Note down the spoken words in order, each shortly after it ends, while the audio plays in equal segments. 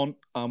and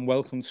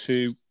welcome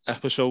to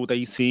episode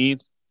 18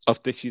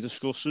 of Dixie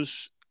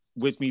Discusses.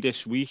 With me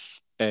this week,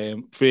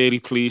 very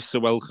pleased to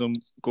welcome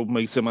good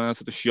mate of mine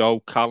to the show,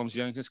 Callum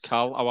Jenkins.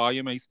 Cal, how are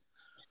you, mate?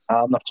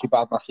 I'm not too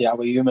bad, Matthew. How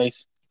are you,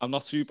 mate? I'm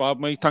not too bad,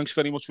 mate. Thanks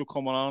very much for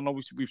coming on.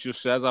 We've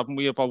just said, haven't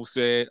we, about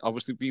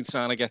obviously been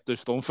trying to get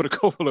this done for a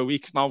couple of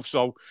weeks now,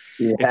 so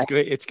Yeah.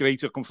 It's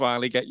great you can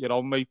finally get you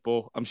on, mate.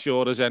 But I'm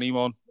sure as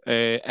anyone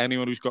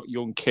who's got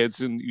young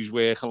kids and who's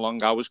working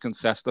long hours can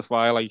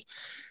testify, like,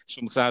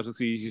 sometimes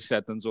it's easier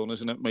said than done,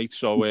 isn't it, mate?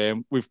 So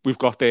we've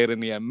got there in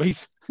the end,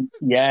 mate.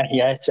 Yeah.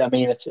 It's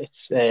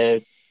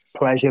a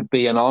pleasure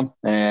being on.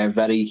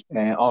 Very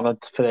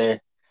honoured to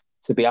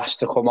be asked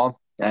to come on.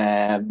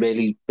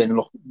 Really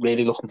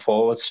looking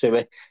forward to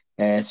it.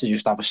 To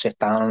just have a sit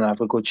down and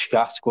have a good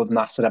chat, good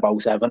natter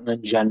about Everton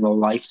and general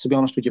life. To be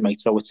honest with you,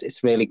 mate, so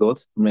it's really good.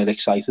 I'm really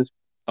excited.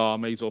 Oh,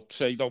 mate, up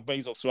to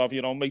have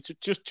you on, mate.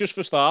 Just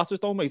for starters,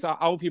 though, mate,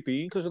 how have you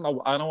been? Because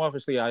I know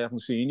obviously I haven't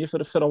seen you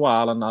for a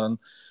while, and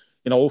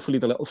hopefully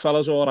the little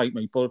fella's all right,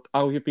 mate. But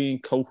how have you been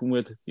coping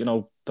with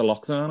the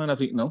lockdown and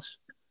everything else?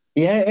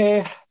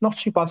 Yeah, not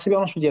too bad, to be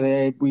honest with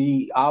you.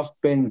 We have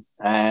been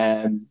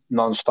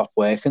non-stop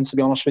working, to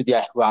be honest with you.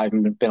 I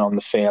haven't been on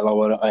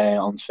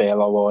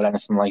furlough or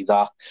anything like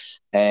that.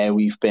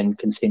 We've been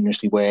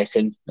continuously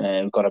working.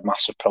 We've got a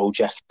massive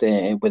project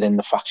within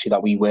the factory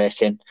that we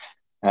work in.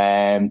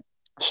 So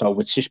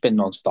it's just been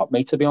non-stop,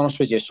 mate, to be honest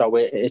with you. So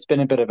it's been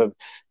a bit of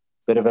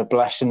a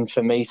blessing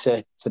for me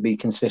to be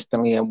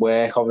consistently in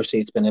work.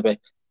 Obviously, it's been a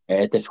bit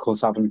difficult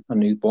having a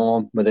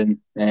newborn within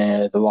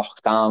the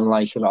lockdown.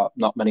 Like,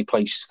 not many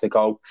places to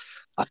go.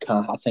 I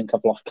think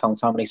I've lost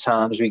count how many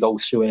times we go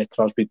to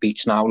Crosby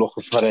Beach now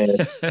looking for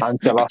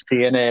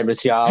Ancelotti and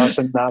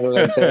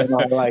Richarlison and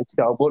all like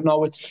so. But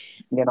no,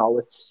 it's been.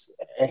 I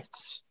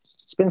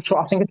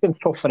think it's been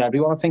tough for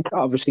everyone. I think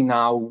obviously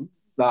now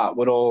that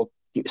we're all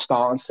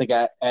starting to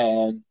get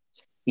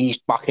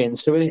eased back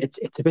into it,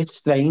 it's a bit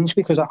strange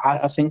because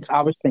I think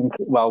I was thinking,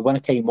 well, when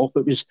it came up,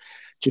 it was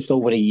just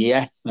over a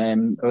year, a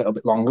little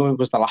bit longer. It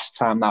was the last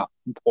time that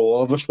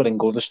all of us were in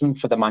Goodison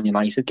for the Man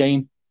United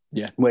game,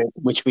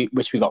 which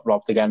we got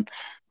robbed again.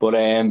 But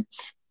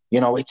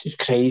it's just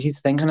crazy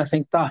to think, and I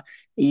think that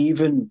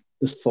even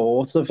the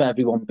thought of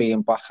everyone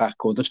being back at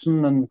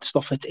Goodison and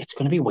stuff, it's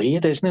going to be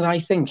weird, isn't it? I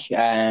think,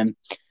 when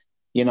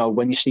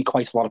you see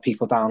quite a lot of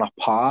people down at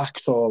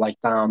parks or like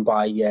down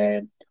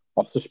by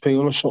office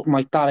pool or something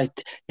like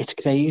that, it's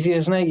crazy,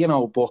 isn't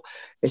it? But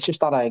it's just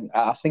that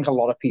I think a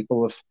lot of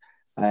people have,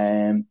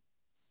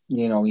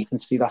 you can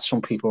see that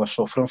some people are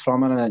suffering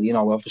from it, and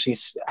obviously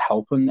it's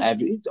helping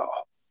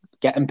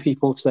getting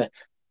people to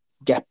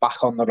get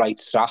back on the right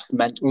track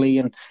mentally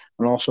and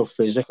also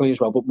physically as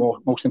well, but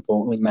most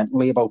importantly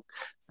mentally, about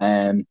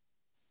getting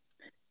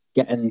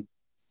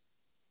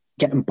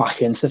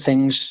back into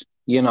things.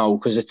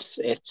 Because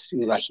it's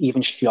like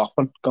even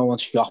going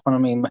shopping. I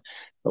mean,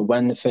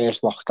 when the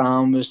first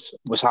lockdown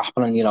was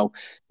happening,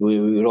 we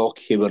were all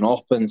queuing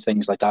up and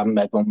things like that, and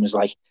everyone was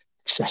like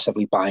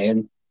excessively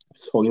buying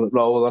toilet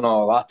roll and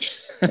all that.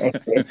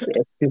 It's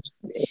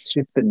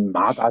just been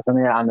mad, hasn't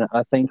it? And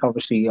I think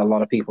obviously a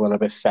lot of people are a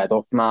bit fed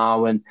up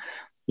now, and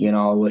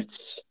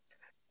it's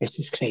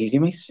just crazy,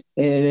 mate.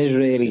 It is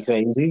really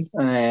crazy.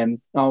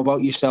 How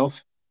about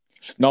yourself?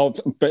 No,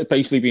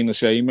 basically being the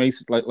same, mate.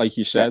 Like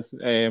you said,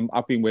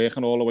 I've been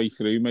working all the way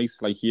through, mate.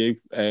 Like you,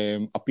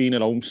 I've been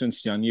at home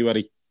since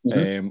January,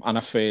 and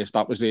at first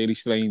that was really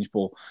strange,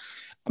 but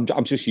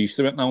I'm just used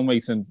to it now,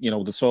 mate. And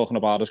they're talking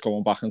about us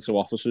going back into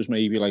offices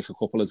maybe like a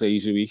couple of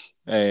days a week,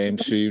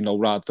 soon,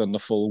 rather than the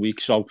full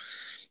week. So,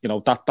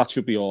 that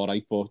should be all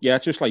right. But yeah,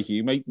 just like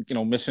you, mate,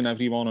 missing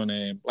everyone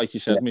and like you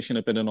said, missing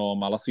a bit of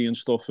normality and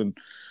stuff. And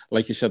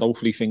like you said,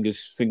 hopefully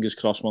fingers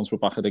crossed once we're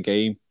back at the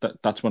game,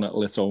 that's when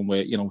it'll hit home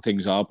where,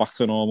 things are back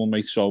to normal,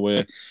 mate.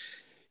 So,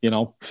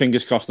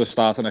 fingers crossed the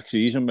start of next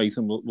season, mate,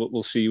 and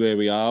we'll see where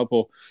we are.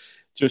 But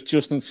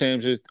just in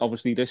terms of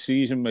obviously this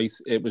season, mate,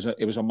 it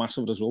was a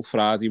massive result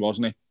Friday,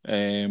 wasn't it?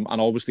 And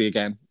obviously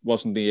again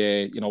wasn't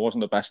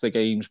the best of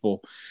games, but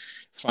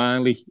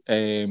finally,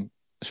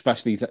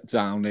 especially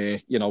down there,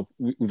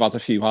 we've had a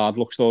few hard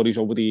luck stories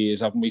over the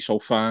years, haven't we? So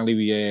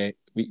finally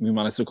we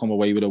managed to come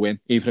away with a win,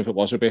 even if it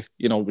was a bit,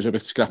 it was a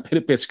bit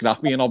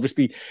scrappy, and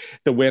obviously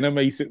the winner,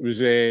 mate, it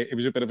was a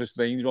bit of a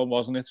strange one,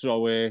 wasn't it?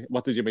 So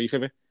what did you make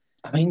of it?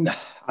 I mean,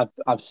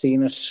 I've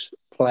seen us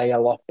play a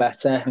lot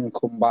better and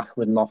come back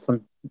with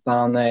nothing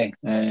down there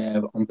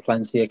on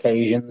plenty of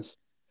occasions.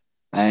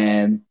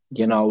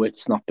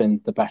 It's not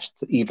been the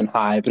best, even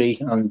Highbury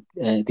and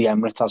the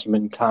Emirates hasn't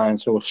been kind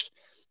to us.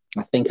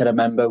 I think I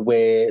remember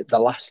where the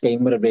last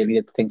game where I really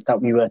did think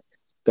that we were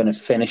going to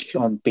finish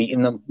on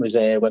beating them was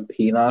when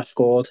Pienaar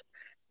scored.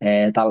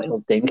 That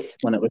little dink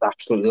when it was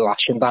absolutely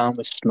lashing down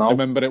with snow. I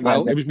remember it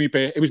well. It was me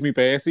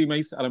Bertie,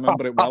 mate. I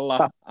remember it well,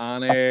 that.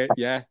 And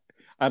yeah,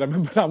 I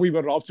remember that we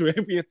were robbed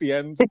really at the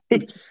end.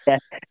 Yeah.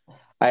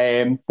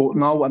 But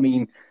no, I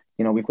mean,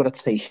 we've got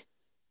to take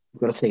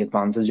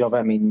advantage of it.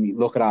 I mean,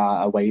 look at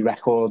our away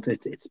record.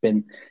 It's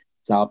been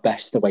our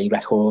best away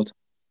record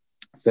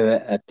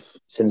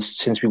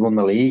since we won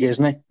the league,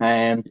 isn't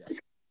it?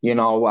 You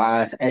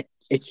know,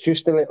 it's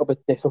just a little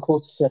bit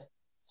difficult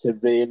to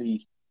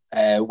really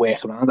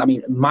work around. I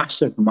mean,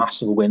 massive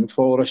win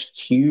for us,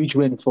 huge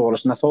win for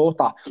us. And I thought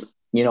that,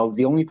 you know,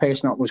 the only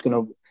person that was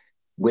going to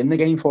win the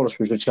game for us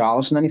was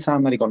Richarlison.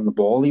 Anytime that he got on the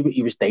ball,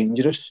 he was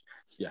dangerous.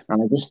 Yeah.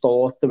 And I just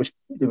thought there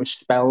was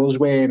spells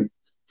where,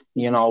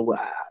 you know,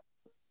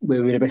 we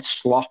were a bit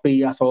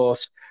sloppy. I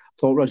thought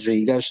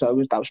Rodriguez, that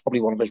was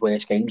probably one of his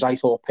worst games. I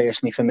thought,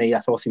 personally, for me, I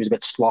thought he was a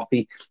bit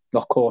sloppy,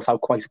 got caught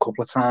out quite a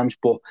couple of times.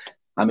 But,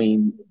 I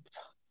mean,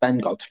 Ben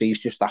Godfrey's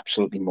just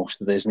absolutely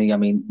mustard, isn't he? I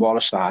mean, what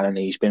a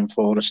signing he's been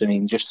for us. I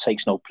mean, he just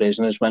takes no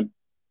prisoners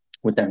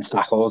with them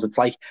tackles. It's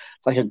like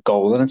a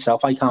goal in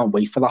itself. I can't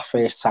wait for that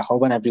first tackle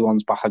when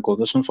everyone's back at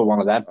Goodison for one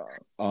of them.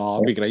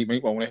 It'd be great,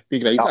 mate, won't it? Be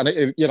great. Yeah.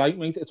 And you're right,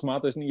 mate, it's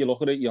mad, isn't it? You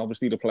look at it,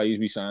 obviously the players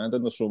we signed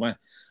in the summer,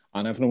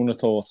 and everyone would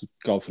have thought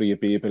Godfrey would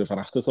be a bit of an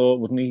afterthought,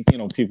 wouldn't he? You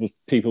know,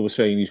 people were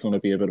saying he's going to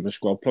be a bit of a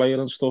squad player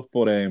and stuff,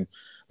 but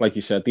like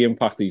you said, the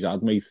impact he's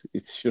had, mate,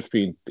 it's just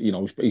been, you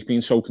know, he's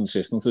been so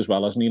consistent as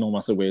well, hasn't he, no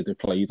matter where they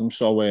played him.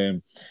 So,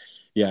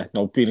 yeah,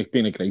 no, been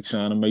a great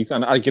signing, mate.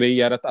 And I agree,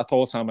 yeah, I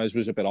thought James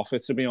was a bit off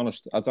it, to be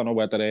honest. I don't know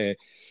whether,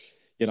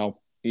 you know,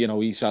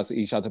 he's had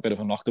a bit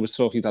of a knock. There was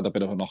talk he'd had a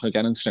bit of a knock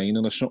again in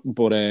training or something.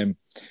 But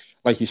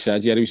like you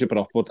said, yeah, he was a bit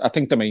off. But I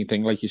think the main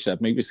thing, like you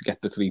said, maybe was to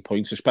get the 3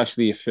 points,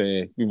 especially if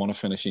we want to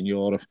finish in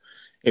Europe.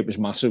 It was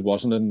massive,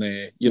 wasn't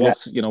it? And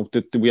looked, you know,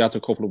 we had a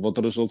couple of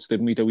other results,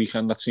 didn't we, the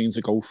weekend that seemed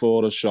to go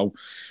for us. So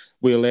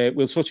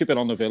we'll touch a bit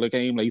on the Villa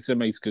game later,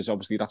 mate, because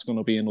obviously that's going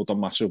to be another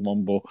massive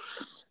one. But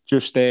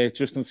just in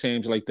terms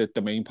of like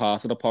the main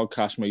part of the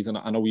podcast, mate, and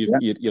I know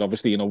you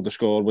obviously know the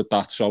score with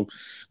that, so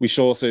we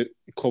sort of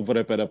cover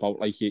a bit about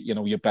like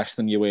your best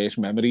and your worst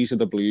memories of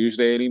the Blues,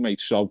 really, mate.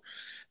 So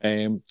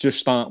just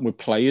starting with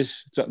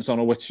players, I don't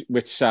know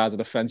which side of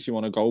the fence you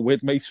want to go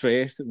with, mate,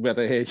 first.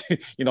 Whether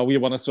you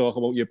want to talk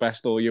about your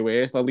best or your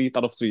worst, I'll leave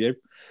that up to you.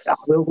 Yeah,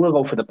 we'll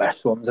go for the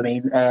best ones. I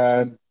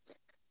mean,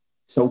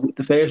 so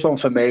the first one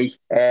for me,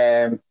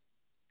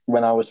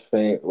 when I was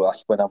like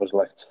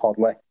a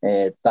toddler,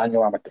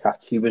 Daniel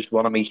Amokachi was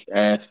one of my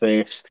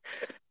first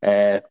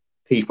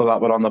people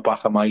that were on the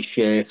back of my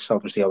shirts.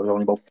 Obviously, I was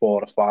only about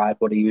 4 or 5,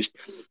 but he was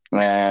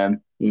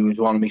one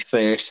of my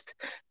first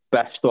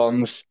best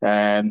ones.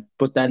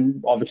 But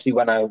then, obviously,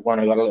 when I got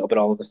a little bit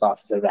older, I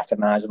started to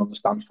recognise and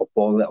understand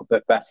football a little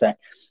bit better.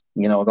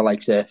 You know, the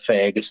likes of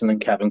Ferguson and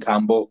Kevin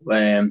Campbell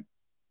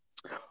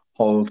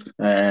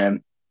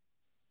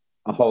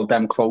I hold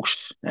them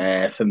close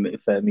for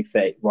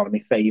one of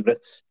my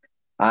favourites.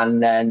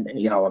 And then,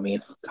 you know, I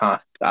mean,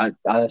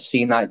 I've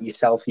seen that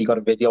yourself. You got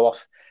a video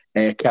off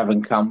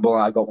Kevin Campbell.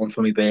 I got one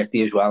for my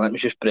birthday as well. It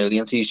was just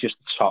brilliant. He's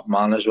just a top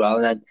man as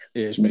well. And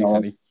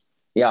then,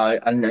 yeah,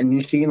 and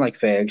you've seen like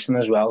Ferguson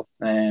as well.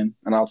 And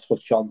I'll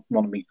touch on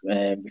one of my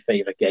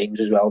favourite games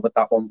as well. But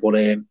that one,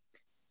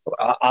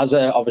 as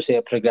obviously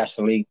I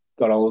progressively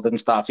got older and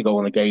started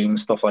going to games and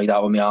stuff like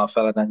that with my half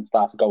fella, then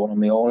started going on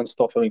my own and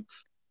stuff. I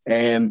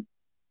mean,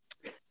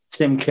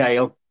 Tim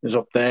Cahill is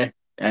up there,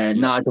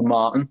 Nigel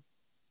Martin,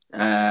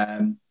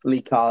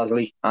 Lee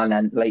Carsley, and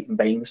then Leighton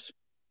Baines.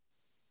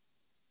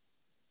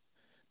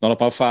 Not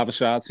about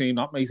 5-a-side team,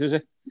 that, mate, is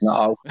it?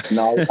 No.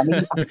 I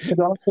mean, to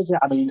be honest with you,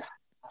 I mean,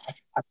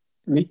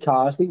 Lee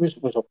Carsley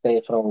was up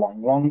there for a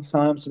long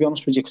time, to be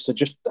honest with you,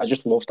 because I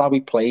just loved how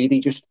he played.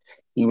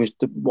 He was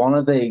one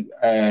of the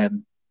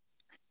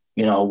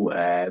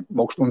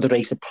most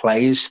underrated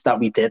players that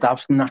we did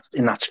have in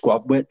that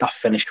squad with that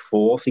finished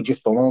 4th. He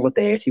just done all the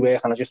dirty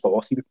work, and I just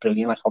thought he was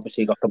brilliant. Like,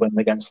 obviously, he got the win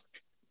against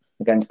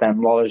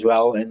them lot as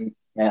well, and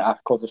at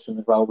Goodison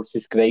as well, which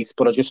is great.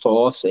 But I just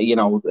thought, you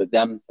know,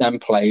 them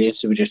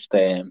players were just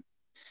that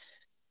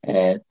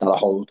I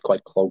hold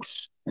quite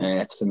close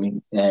to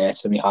me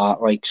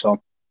heart, like.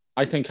 So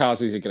I think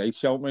Carsley's a great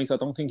shout, mate. I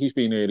don't think he's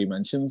been really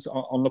mentioned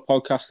on the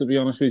podcast, to be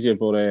honest with you,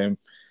 but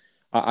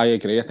I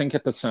agree. I think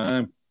at the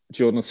time,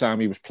 during the time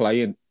he was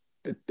playing,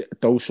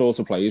 those sorts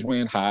of players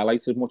weren't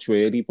highlighted much,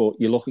 really. But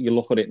you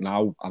look at it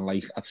now, and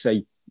like I'd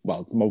say,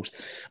 well,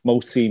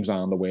 most teams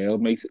around the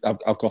world, mate,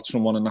 I've got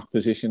someone in that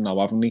position now,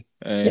 haven't they?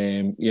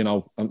 You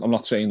know, I'm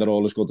not saying they're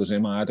all as good as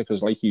him either,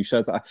 because like you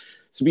said,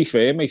 to be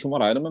fair, mate, from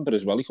what I remember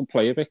as well, he could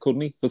play a bit,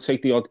 couldn't he? He could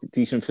take the odd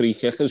decent free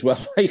kick as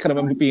well. I can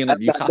remember being at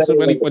Newcastle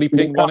when he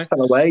pinged on it.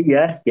 Newcastle away,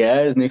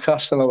 yeah,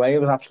 Newcastle away, it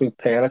was absolute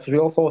pair, because we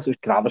all thought it was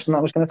Gravison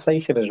that was going to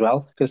take it as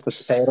well, because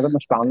the pair of them were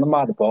standing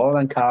by the ball,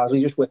 and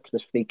Carsley just whipped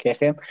this free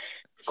kick in.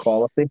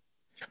 Quality.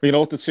 You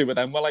know what the two of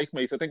them were like,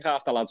 mate? I think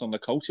half the lads on the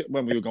coach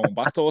when we were going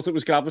back thought it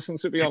was Gravison,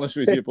 to be honest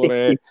with you.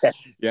 But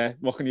yeah,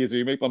 what can you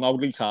do, mate? But no,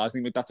 Lee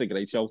Carsley, mate, that's a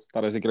great shout.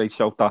 That is a great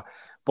shout, that.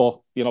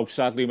 But, you know,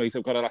 sadly, mate,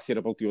 I've got to ask you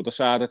about the other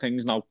side of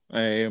things now.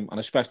 And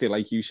especially,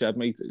 like you said,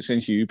 mate,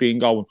 since you've been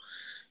going,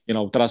 you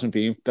know, there hasn't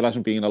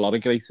been a lot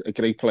of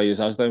great players,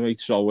 has there, mate?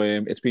 So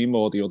it's been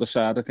more the other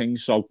side of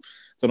things. So I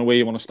don't know where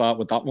you want to start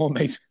with that one,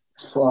 mate.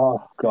 Oh,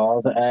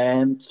 God.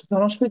 To be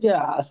honest with you,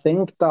 I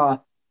think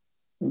that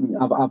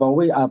I've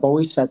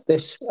always said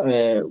this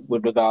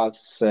with regards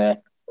to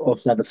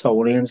us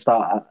Evertonians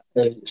that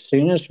as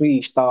soon as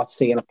we start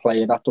seeing a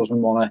player that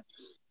doesn't want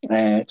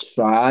to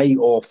try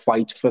or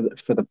fight for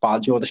the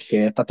badge or the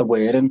shirt that they're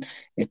wearing,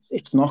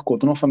 it's not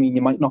good enough. I mean,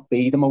 you might not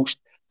be the most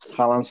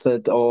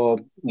talented or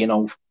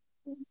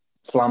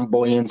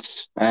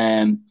flamboyant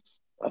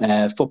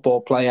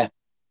football player.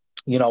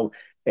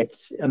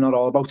 It's not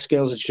all about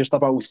skills. It's just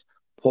about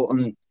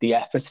putting the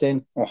effort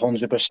in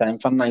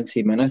 100% for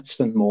 90 minutes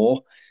and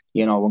more.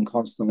 And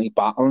constantly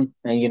battling.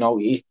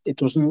 And it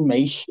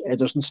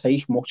doesn't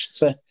take much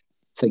to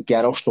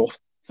get us up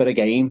for a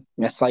game.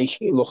 It's like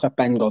look at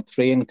Ben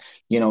Godfrey, and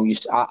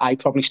I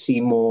probably see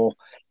more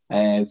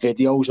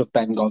videos of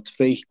Ben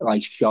Godfrey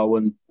like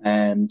showing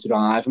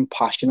drive and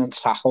passion and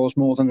tackles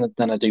more than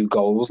I do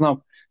goals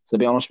now. To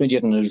be honest with you,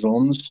 in his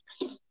runs,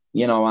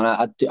 and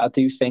I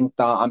do think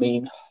that. I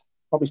mean,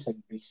 probably say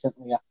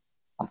recently,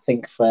 I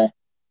think for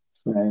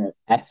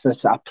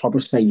effort, I'd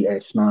probably say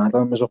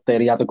Schneiderlin was up there.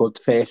 He had a good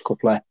first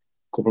couple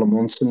of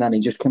months, and then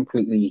he just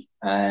completely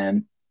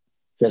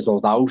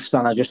fizzled out.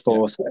 And I just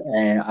thought,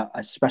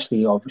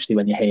 especially obviously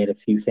when you hear a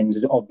few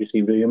things,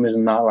 obviously rumours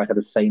and that, like at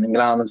the training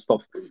ground and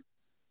stuff,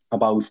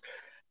 about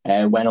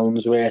when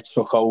Unsworth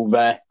took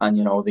over,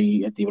 and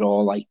they were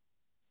all like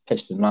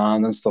pissing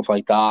around and stuff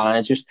like that. And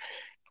it's just,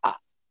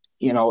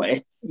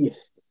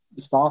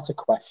 you start to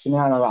question it,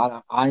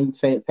 and I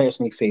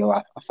personally feel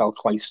I felt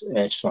quite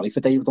sorry for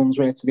David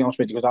Unsworth, to be honest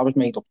with you, because I was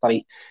made up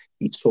that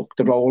he took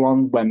the role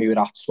on when we were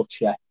at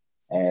such a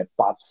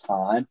bad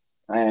time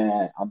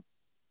and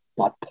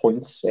bad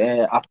points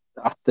at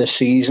the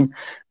season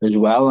as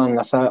well, and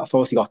I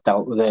thought he got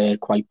dealt with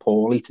quite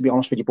poorly, to be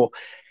honest with you. But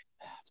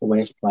the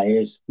worst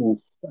players,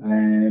 it's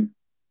a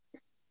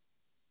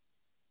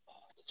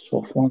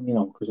tough one,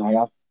 because I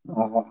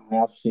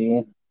have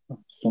seen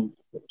some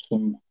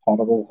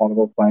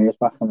horrible players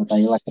back in the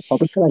day. Like I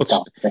probably feel like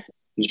that.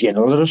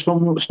 Ginola or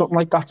something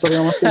like that, to be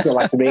honest with you.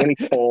 Like really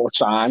poor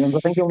signings. I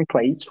think he only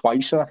played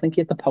twice, so I think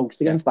he hit the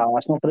post against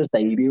Arsenal for his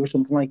debut or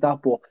something like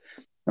that. But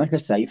like I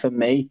say, for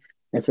me,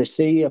 if I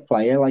see a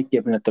player like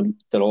giving it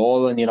their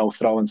all and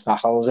throwing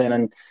tackles in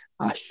and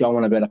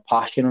showing a bit of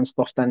passion and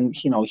stuff, then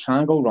you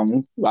can't go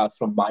wrong.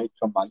 From my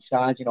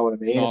side, you know what I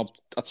mean? No,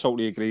 I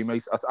totally agree,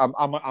 mate.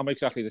 I'm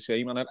exactly the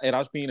same, and it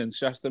has been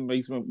interesting,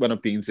 mate, when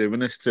I've been doing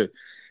this to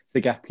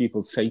get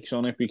people's takes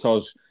on it,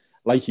 because,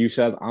 like you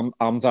said,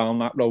 I'm down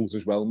that road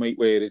as well, mate.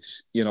 Where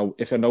it's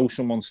if I know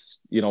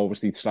someone's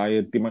obviously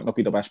tired, they might not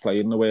be the best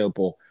player in the world,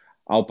 but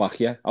I'll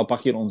back you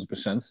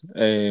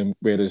 100%.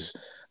 Whereas,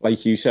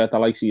 like you said, I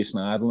like to see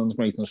Schneiderlins,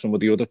 mate, and some of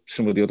the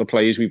other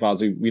players we've had,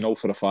 we know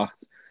for a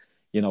fact,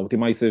 they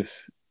might have,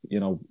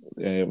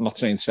 I'm not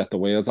saying set the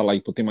world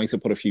alight, but they might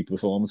have put a few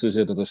performances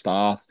in at the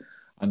start,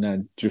 and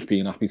then just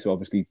being happy to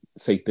obviously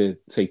take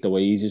the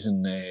wages,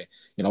 and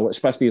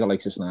especially the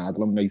likes of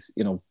Schneiderlin, mate.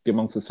 The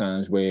amount of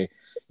times where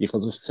you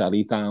could just tell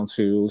he down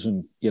tools,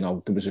 and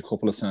there was a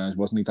couple of times,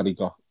 wasn't he, that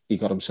he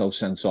got himself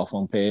sent off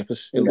on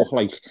purpose. It looked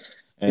like.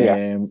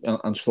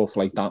 And stuff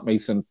like that,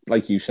 mate. And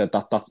like you said,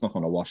 that's not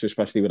going to wash,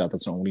 especially with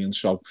Evertonians.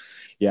 So,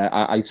 yeah,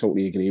 I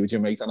totally agree with you,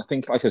 mate. And I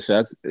think, like I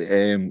said,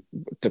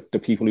 the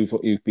people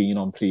who've been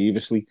on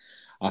previously,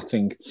 I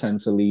think, tend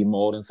to lean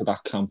more into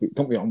that camp.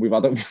 Don't be wrong, we've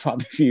had a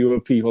few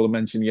people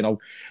mention, the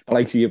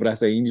likes of your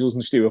Brett Angels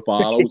and Stuart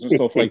Barlows and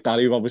stuff like that,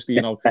 who obviously,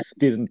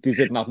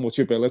 didn't have much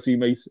ability,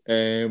 mate.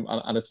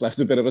 And it's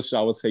left a bit of a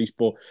sour taste.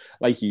 But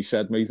like you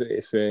said, mate,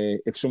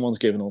 if someone's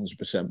giving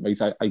 100%,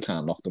 mate, I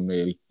can't knock them,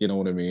 really. You know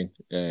what I mean?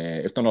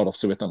 If they're not up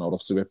to it, they're not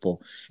up to it. But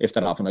if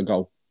they're having a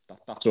go,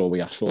 that's all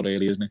we ask for,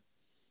 really, isn't it?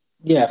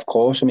 Yeah, of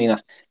course. I mean,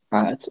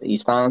 I'm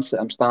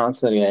starting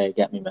to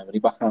get my memory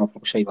back now. I'll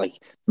probably say like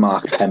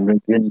Mark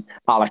Pembridge and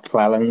Alex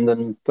Welland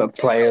and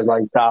players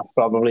like that.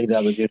 Probably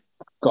they were just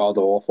god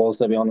awful,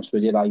 to be honest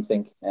with you. I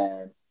think.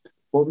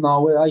 But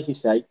no, like you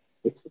say,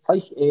 it's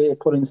like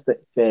putting for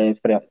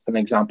an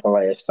example,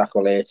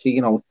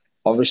 Sakolechi.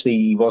 Obviously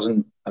he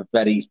wasn't a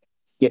very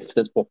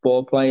gifted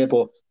football player,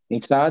 but he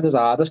tried his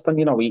hardest, and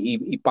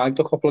he bagged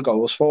a couple of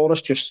goals for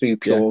us just through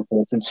pure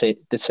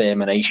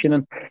determination,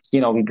 and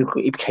he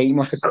became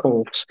like a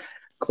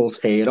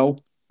cult hero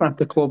at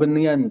the club in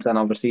the end. And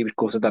obviously he was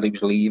gutted that he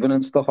was leaving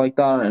and stuff like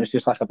that, and it was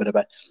just like a bit of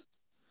a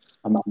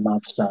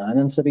mad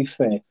signing, to be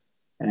fair.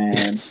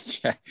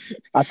 Yeah.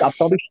 I'd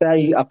probably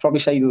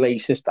say the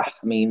latest. I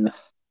mean,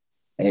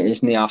 it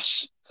is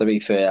Nias, to be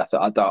fair.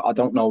 I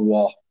don't know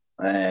what.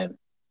 I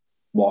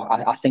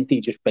think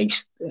they just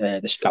based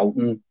the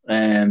scouting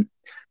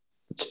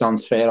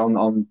transfer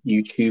on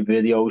YouTube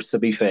videos, to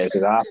be fair,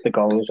 because half the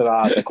goals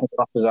are they're coming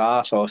off his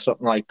ass or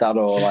something like that,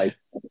 or like.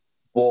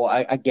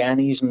 But again,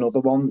 he's another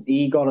one.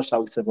 He got us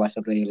out of like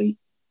a really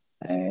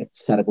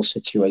terrible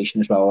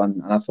situation as well,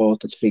 and I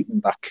thought the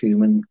treatment that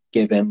Koeman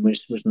gave him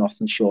was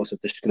nothing short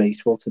of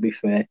disgraceful, to be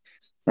fair.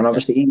 And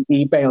obviously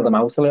he bailed him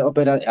out a little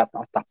bit at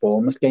that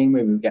Bournemouth game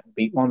where we were getting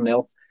beat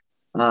 1-0,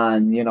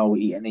 and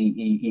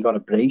he got a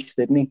brace,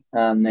 didn't he?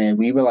 And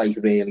we were like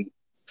really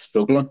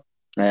struggling,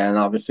 and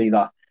obviously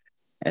that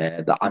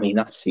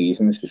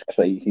season is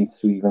crazy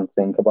to even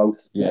think about.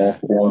 Yeah,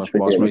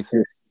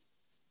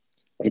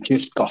 it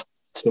just got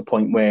to a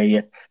point where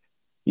you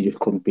just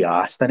couldn't be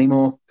asked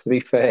anymore, to be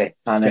fair.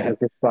 And it was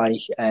just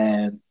like,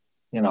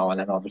 you know, and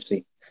then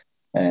obviously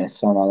Sam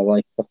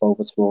Allardyce took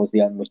over towards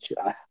the end, which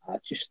I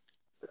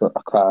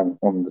can't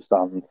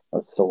understand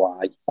as to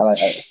why. It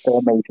still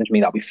amazes me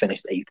that we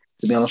finished 8th,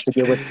 to be honest with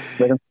you, with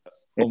him.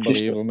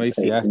 Unbelievable, mate,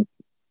 yeah.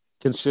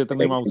 Considering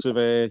the amount of,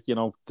 you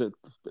know,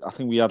 I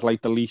think we had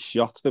like the least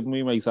shots, didn't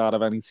we, mate, out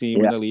of any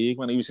team in the league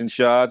when he was in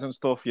charge and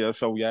stuff, yeah.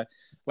 So, yeah,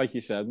 like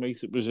you said,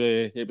 mate, it was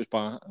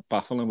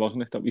baffling,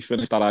 wasn't it, that we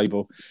finished that high.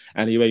 But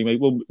anyway, mate,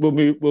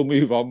 we'll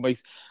move on,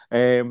 mate.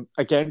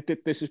 Again,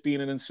 this has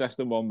been an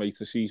interesting one, mate,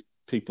 to see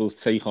people's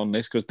take on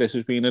this, because this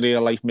has been a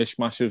real like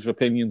mishmash of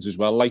opinions as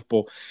well. Like,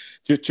 but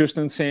just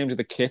in terms of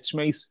the kits,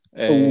 mate,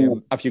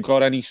 have you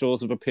got any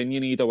sort of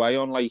opinion either way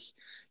on like,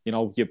 you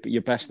know,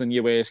 your best and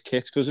your worst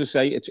kits? Because I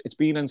say it's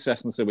been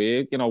interesting to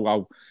hear, you know,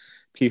 how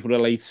people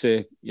relate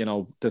to, you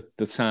know,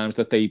 the times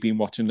that they've been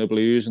watching the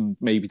Blues and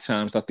maybe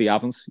times that they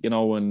haven't, you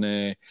know,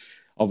 and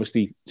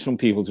obviously some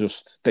people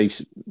just they've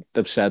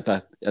said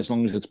that as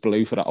long as it's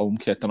blue for that home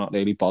kit, they're not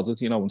really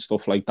bothered, you know, and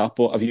stuff like that.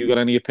 But have you got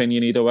any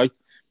opinion either way?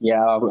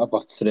 Yeah, I've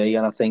got 3,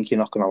 and I think you're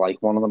not going to like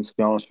one of them, to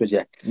be honest with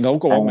you. No,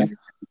 go on, mate.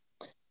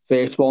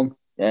 First one,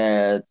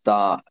 the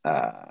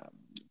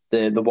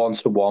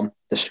 1-to-1,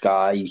 the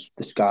sky,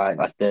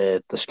 like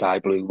the sky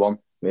blue one,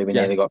 where we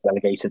nearly got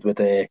relegated with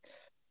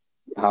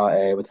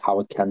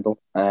Howard Kendall.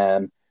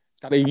 That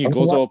ain't you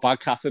good or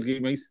bad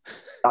category, mate?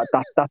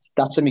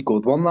 That's a me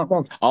good one, that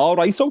one. All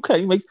right,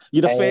 okay, mate.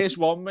 You're the first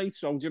one, mate,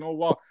 so do you know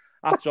what?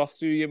 Hats off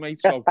to you, mate.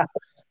 So I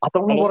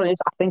don't know what it is.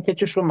 I think it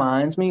just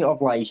reminds me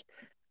of like,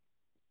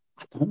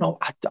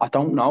 I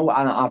don't know.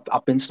 And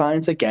I've been trying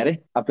to get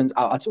it. I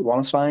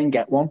want to try and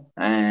get one.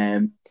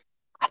 I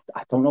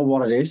don't know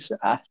what it is.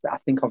 I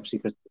think obviously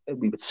because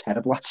we were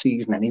terrible that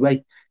season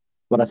anyway.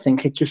 But I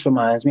think it just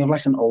reminds me of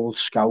like an old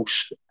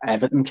Scouse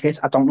Everton kit.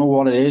 I don't know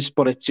what it is,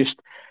 but it's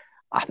just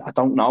I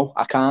don't know.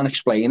 I can't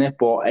explain it,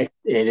 but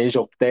it is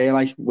up there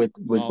like with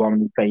one of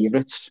my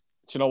favourites.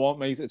 Do you know what,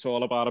 mate? It's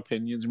all about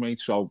opinions, mate.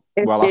 So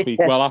well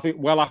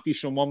happy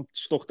someone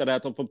stuck their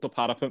head up the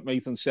parapet,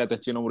 mate, and said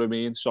it. You know what I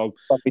mean? So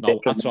no,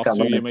 hats off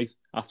to you, mate.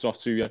 Hats off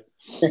to you.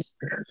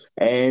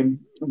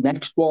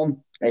 Next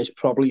one is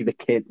probably the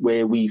kit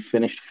where we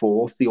finished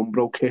 4th, the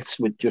Umbro kit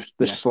with just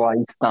the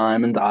slight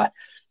diamond. That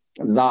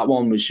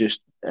one was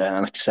just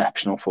an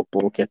exceptional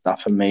football kit.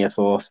 That for me, I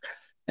thought,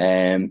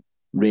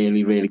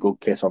 really, really good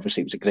kit.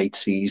 Obviously, it was a great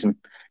season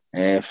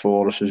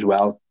for us as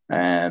well.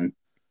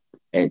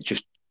 It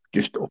just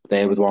up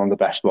there with one of the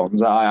best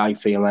ones, I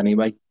feel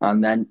anyway.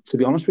 And then, to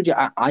be honest with you,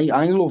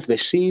 I love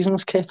this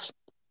season's kit.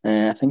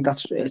 I think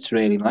it's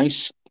really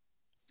nice.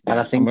 Yeah,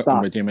 and I think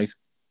I'm with you, mate.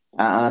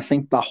 And I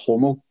think that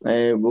Hummel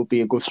will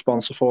be a good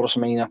sponsor for us. I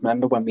mean, I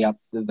remember when we had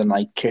the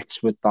night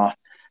kits with that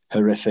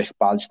horrific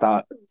badge.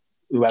 That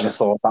whoever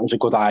thought that was a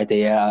good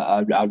idea,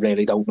 I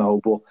really don't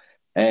know. But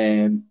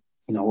you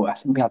know, I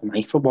think we had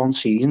night for one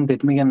season,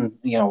 didn't we? And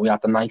you know, we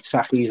had the night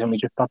sackies, and we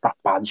just got that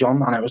badge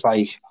on, and it was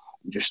like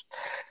just.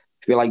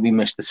 I feel like we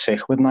missed the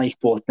trick with Nike,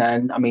 but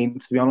then, I mean,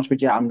 to be honest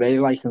with you, I'm really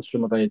liking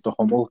some of the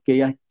Hummel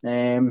gear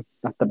that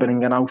they're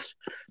bringing out,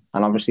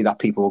 and obviously that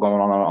people are going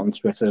on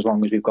Twitter as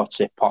long as we've got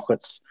zip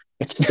pockets.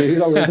 It's true,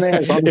 though, isn't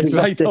it? It's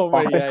right, don't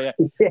we? Yeah.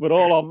 We're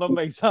all on them,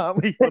 mate,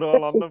 aren't we? We're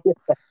all on them.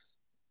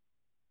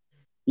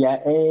 Yeah,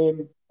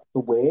 the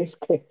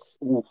worst kits.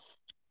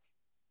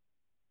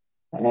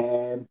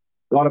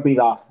 Gotta be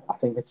that. I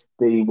think it's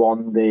the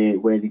one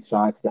where they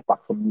tried to get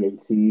back from the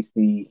 80s,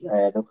 the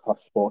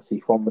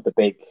sporty one with the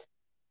big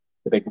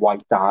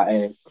white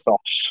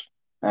cross.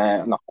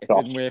 Not it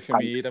cross. Didn't work for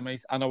me either,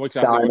 mate. I know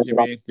exactly what you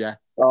mean. Yeah.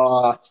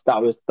 Oh, I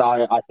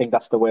think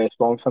that's the worst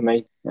one for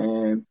me.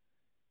 You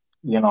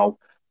know,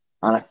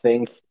 and I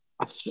think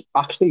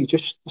actually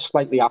just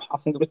slightly. I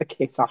think it was the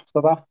kit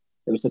after that.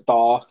 It was the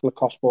dark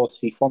Lacoste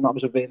sporty one. That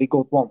was a really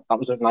good one. That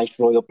was a nice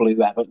royal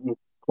blue Everton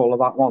colour.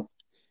 That one.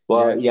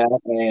 Well, yeah.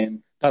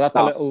 That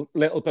the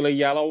little bit of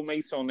yellow,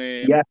 mate, on on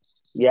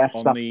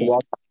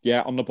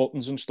the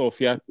buttons and stuff.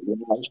 Yeah, that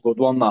was a good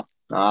one. That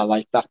I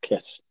like that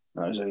kit.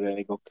 That was a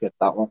really good kit.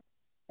 That one.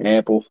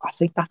 But I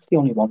think that's the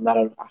only one that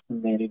I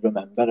can really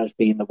remember as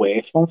being the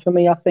worst one for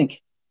me. I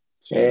think.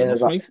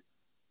 Mate.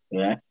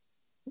 Yeah.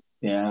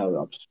 I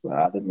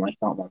didn't like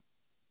that one.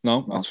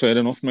 No, that's fair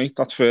enough, mate.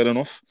 That's fair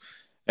enough.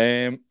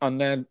 And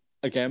then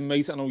again,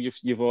 mate, I know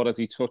you've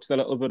already touched a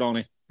little bit on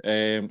it,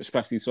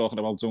 especially talking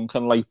about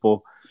Duncan, like,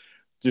 but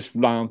just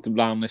round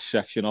this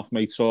section off,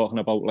 mate, talking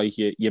about like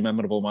your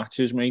memorable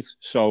matches, mate.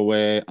 So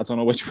I don't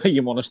know which way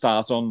you want to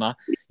start on that.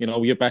 You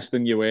know, your best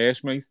and your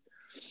worst, mate.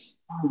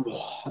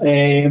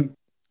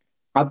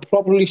 I'd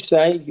probably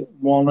say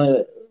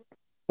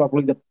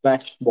probably the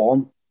best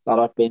one that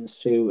I've been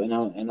to in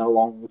a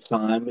long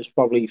time was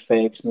probably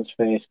Ferguson's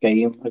first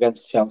game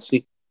against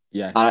Chelsea.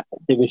 Yeah,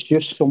 there was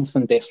just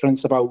something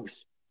different about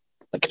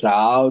the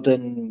crowd,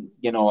 and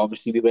you know,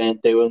 obviously we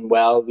weren't doing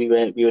well. We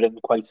were in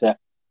quite a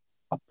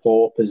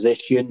poor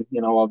position.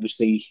 You know,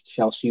 obviously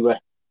Chelsea were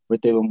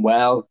doing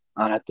well,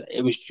 and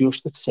it was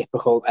just a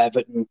typical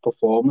Everton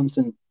performance.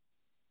 And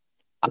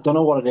I don't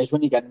know what it is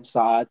when you get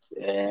inside.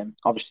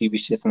 Obviously, we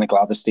sit in the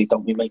Gladys Street,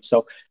 don't we, mate?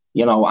 So,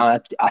 I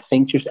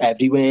think just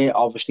everywhere,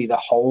 obviously, the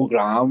whole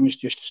ground was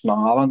just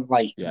snarling,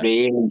 like Yeah.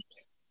 really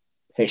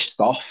pissed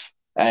off.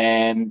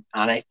 And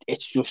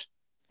it's just,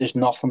 there's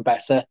nothing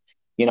better.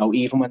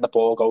 Even when the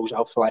ball goes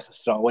out for like a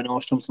throw in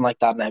or something like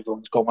that, and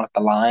everyone's going at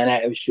the line,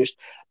 it was just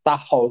that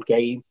whole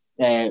game.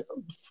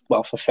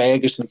 Well, for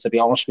Ferguson, to be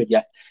honest with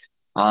you,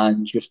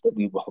 and just that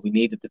we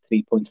needed the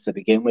 3 points to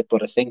begin with.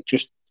 But I think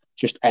just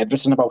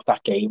everything about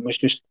that game was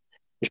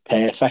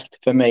perfect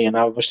for me. And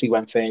obviously,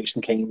 when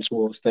Ferguson came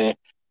towards the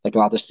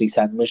Gladys Street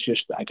end, was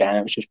just again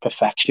it was just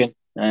perfection.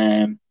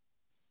 I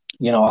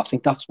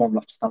think that's one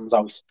that stands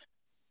out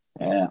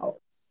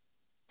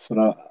for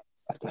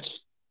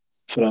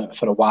a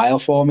for a while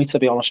for me. To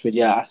be honest with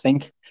you, I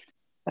think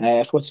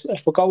if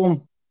we're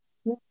going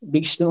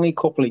recently,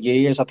 couple of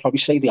years, I'd probably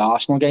say the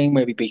Arsenal game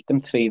where we beat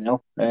them 3-0.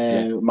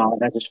 Yeah.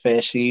 Martinez's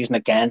first season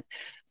again.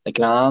 The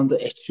ground,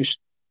 it's just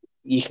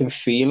you can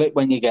feel it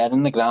when you get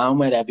in the ground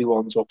where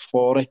everyone's up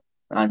for it,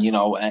 and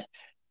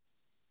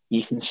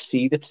you can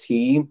see the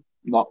team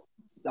not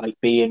like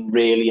being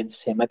really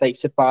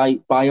intimidated by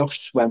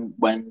us when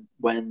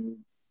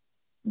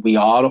we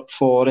are up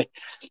for it,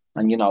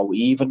 and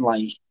even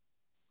like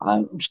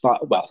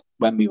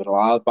when we were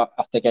allowed back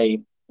at the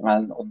game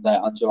and under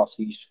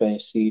Ancelotti's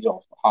first season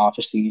or half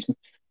a season,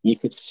 you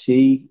could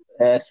see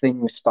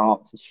things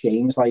starting to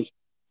change, like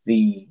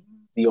the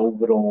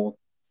overall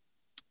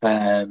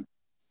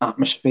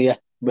atmosphere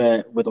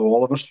with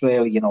all of us.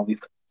 Really,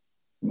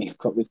 we've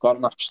got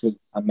an absolute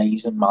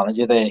amazing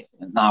manager there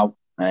now,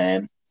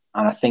 and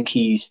I think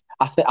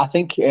I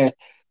think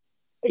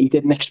he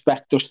didn't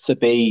expect us to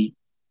be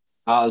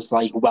as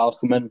like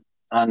welcoming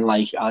and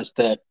like as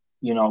the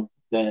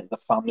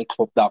family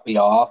club that we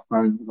are,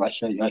 and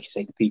like you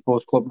say, the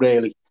people's club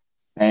really.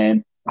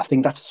 I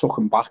think that's took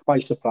him back by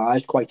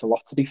surprise quite a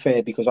lot, to be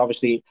fair, because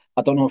obviously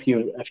I don't know if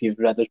you've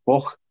read his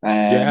book.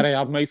 Yeah, I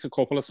have, mate, a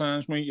couple of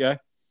times, mate. Yeah.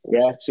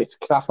 Yeah, it's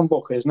a cracking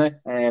book, isn't it?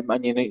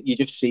 And you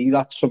just see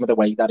that some of the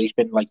way that he's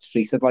been like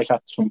treated like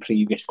at some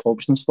previous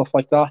clubs and stuff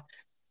like that.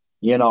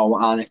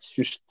 And it's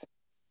just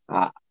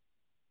uh,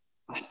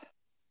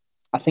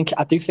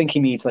 I do think he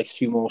needs like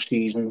 2 more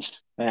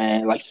seasons,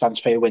 like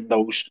transfer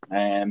windows,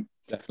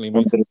 Definitely, under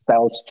mate. his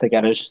belt to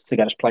get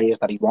his players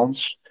that he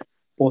wants.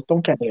 But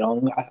don't get me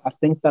wrong, I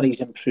think that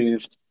he's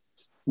improved.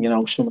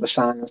 Some of the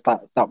signs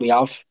that we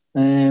have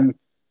had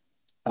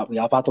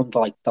under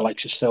like the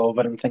likes of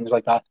Silver and things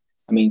like that.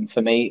 I mean,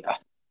 for me,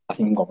 I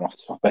think I'm going off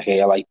the topic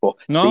here, like, but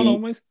No, no,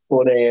 mate.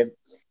 but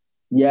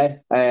yeah,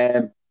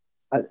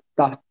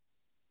 that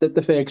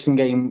the Ferguson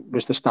game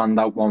was the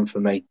standout one for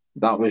me.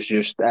 That was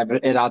just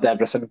it had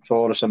everything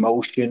for us,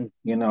 emotion.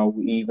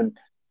 Even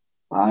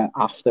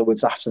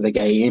afterwards, after the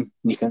game,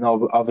 you can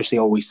obviously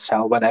always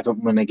tell when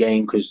Everton win a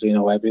game because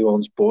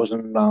everyone's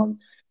buzzing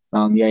around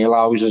the ale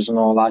houses and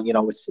all that.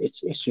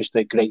 It's just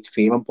a great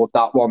feeling. But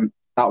that one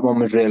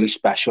was really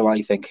special.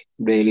 I think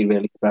really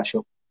really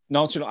special.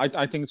 No,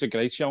 I think it's a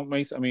great shout,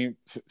 mate. I mean,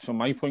 from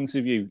my point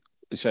of view,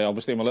 say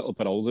obviously I'm a little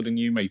bit older than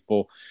you, mate,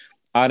 but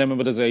I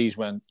remember the days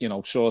when,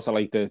 sort of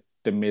like the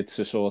mid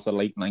to sort of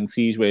late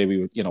 90s where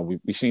we were,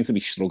 we seemed to be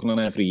struggling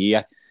every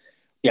year.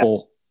 Yeah,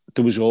 But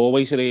there was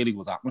always a really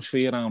good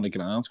atmosphere around the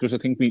grounds because I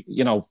think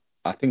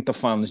I think the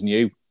fans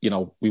knew,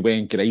 we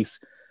weren't great.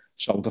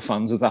 So the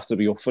fans would have to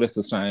be up for it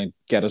to try and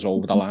get us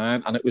over the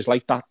line. And it was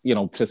like that,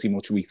 pretty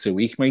much week to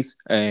week, mate.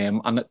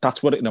 And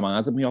that's what it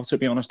reminded me of, to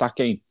be honest, that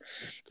game.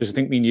 Because I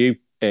think we knew,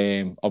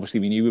 obviously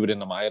we knew we were in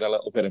the mire a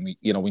little bit and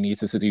we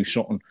needed to do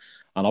something.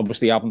 And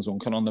obviously having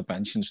Duncan on the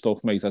bench and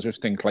stuff, mate, I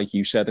just think, like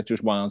you said, it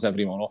just winds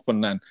everyone up.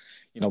 And then,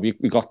 we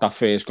got that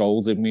first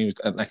goal, didn't we?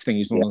 And next thing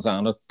he's running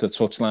down the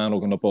touchline,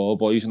 hugging the ball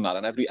boys and that.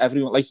 And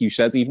everyone, like you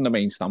said, even the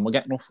main stand were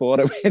getting up for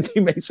it.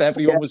 Mates,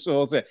 everyone was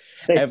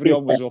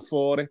everyone was up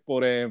for it.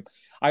 But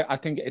I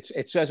think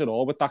it says it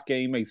all with that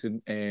game, mate.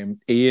 And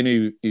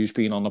Ian, who's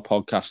been on the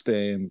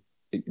podcast,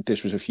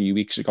 this was a few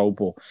weeks ago,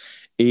 but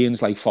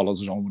Ian's like followed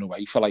his own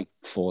away for like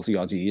 40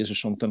 odd years or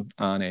something,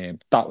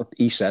 and that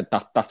he said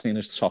that's in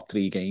his top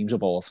 3 games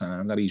of all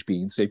time that he's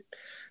been to.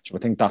 So I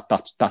think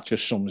that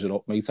just sums it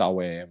up, mate. How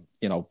it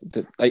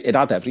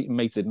had everything,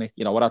 mate, didn't it?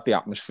 It had the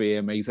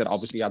atmosphere, mate. It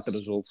obviously had the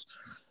results,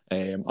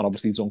 and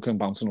obviously Duncan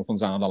bouncing up and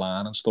down the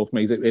line and stuff,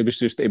 mate. It was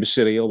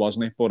surreal,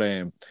 wasn't it? But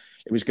it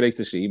was great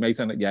to see, mate.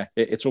 And yeah,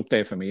 it's up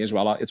there for me as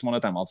well. It's one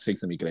of them I'll take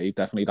to my grave,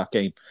 definitely, that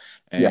game.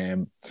 yeah.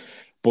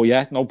 But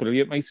yeah, no,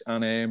 brilliant, mate.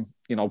 And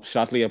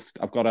sadly,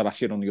 I've got to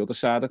ask you on the other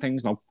side of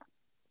things now.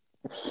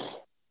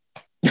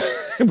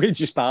 Where'd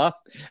you start?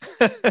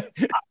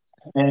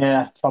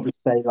 Probably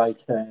say like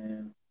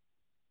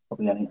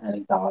probably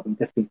any Derby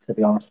defeat, to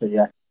be honest with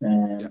you.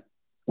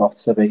 Got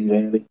to be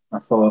really. I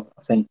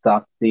think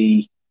that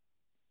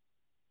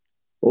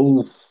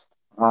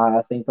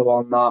I think the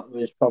one that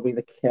was probably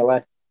the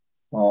killer,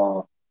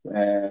 or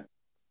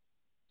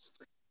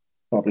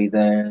probably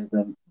the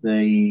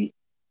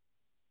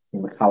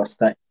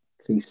McAllister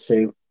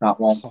 3-2, that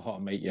one. Oh,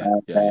 mate,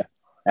 yeah.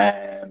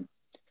 Um,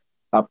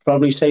 I'd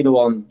probably say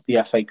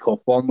the FA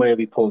Cup one, where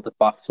we pulled it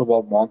back to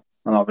 1-1.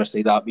 And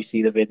obviously that we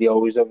see the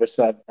videos of us,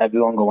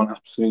 everyone going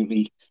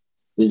absolutely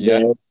Yeah.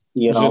 berserk,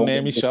 you Was in know.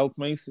 there myself,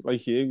 mate,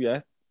 like you,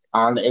 yeah.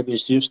 And it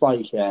was just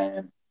like,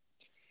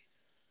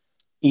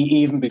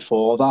 even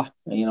before that,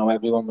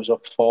 everyone was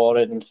up for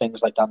it and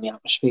things like that. And the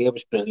atmosphere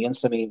was brilliant.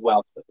 I mean,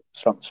 well,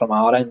 from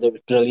our end, it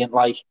was brilliant.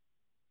 Like,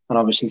 and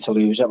obviously to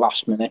lose it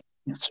last minute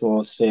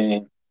towards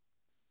to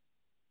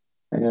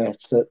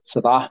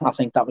that, I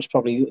think that was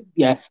probably,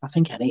 yeah. I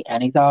think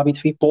any derby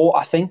defeat, but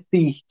I think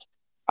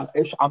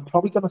I'm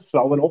probably going to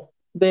throw it up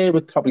there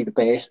with probably the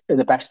best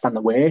and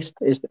the worst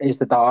is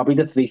the derby,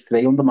 the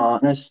 3-3 under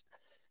Martinez.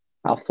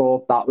 I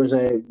thought that was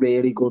a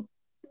really good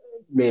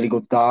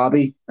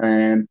derby.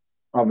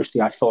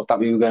 Obviously, I thought that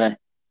we were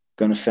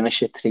gonna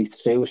finish it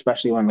 3-2,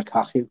 especially when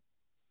Lukaku.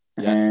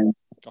 Yeah.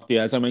 Got the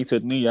heads, mate,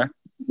 didn't he? Yeah.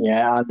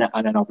 Yeah,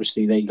 and then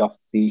obviously they got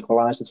the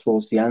equaliser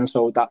towards the end,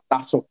 so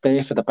that's up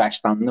there for the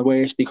best and the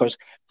worst. Because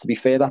to be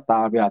fair, that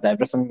derby had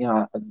everything.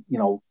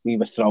 We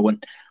were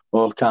throwing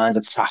all kinds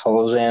of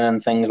tackles in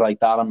and things like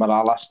that, and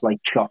Morales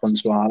like chopping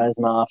Suarez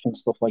in half and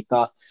stuff like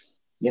that.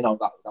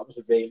 That was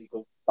a really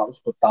good. That was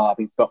a good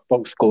derby, but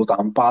both good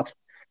and bad.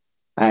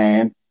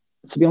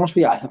 To be honest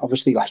with you, I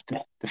obviously like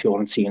the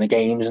Fiorentina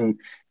games and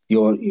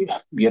your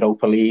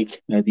Europa League,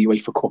 the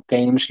UEFA Cup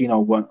games.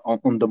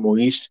 Under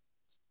Moyes,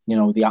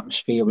 the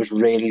atmosphere was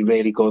really,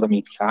 really good. I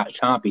mean, you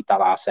can't beat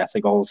that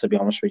Arteta goal, to be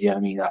honest with you. I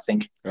mean, I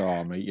think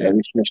Oh, mate, yeah. it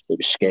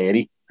was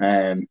scary.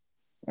 It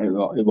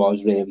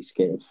was really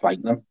scary,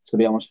 frightening, to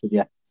be honest with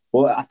you.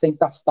 But I think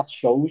that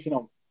shows,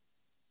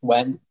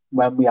 when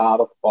we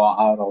are up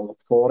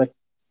for it,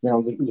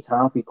 you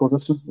can't be good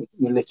at them.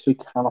 You literally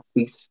cannot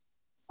beat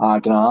our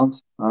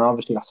ground. And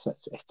obviously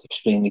it's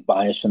extremely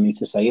biased for me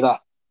to say that.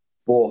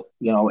 But,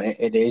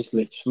 it is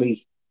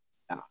literally,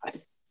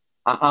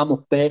 I'm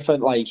up there for,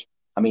 like,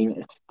 I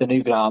mean, the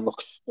new ground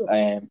looks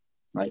like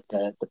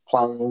the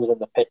plans and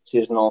the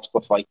pictures and all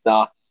stuff like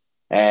that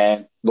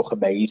look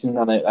amazing,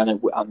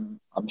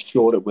 I'm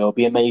sure it will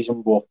be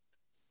amazing. But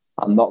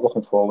I'm not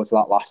looking forward to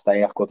that last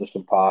day at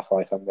Goodison Park.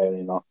 Like, I'm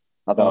really not.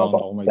 I don't know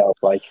about myself.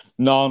 Like,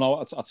 no,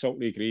 I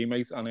totally agree,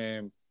 mate.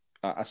 And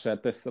I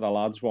said this to the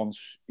lads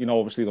once.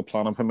 Obviously the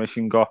planning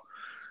permission got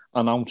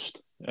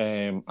announced,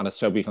 and it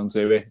said we can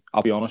do it.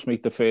 I'll be honest,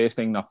 mate. The first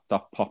thing that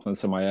popped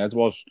into my head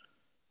was,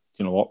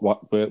 you know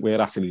what?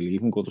 We're actually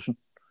leaving Goodison.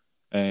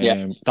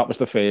 That was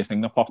the first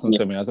thing that popped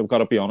into my head. I've got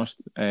to be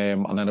honest.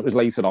 And then it was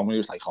later on. It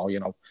was like,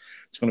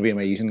 it's going to be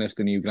amazing. This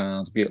the new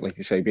ground, like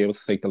you say, be able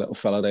to take the little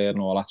fella there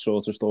and all that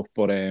sort of stuff.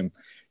 But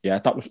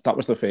that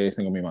was the first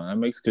thing on my mind,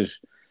 mate.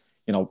 Because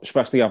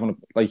especially having,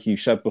 like you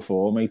said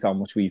before, mate, how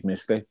much we've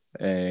missed it.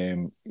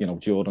 During the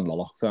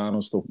lockdown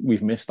and stuff,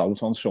 we've missed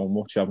out on so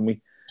much, haven't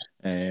we?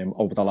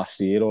 Over the last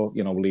year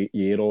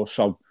or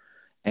so.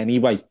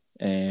 Anyway,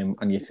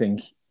 and you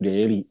think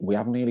really we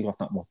haven't really got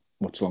that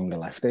much longer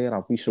left there,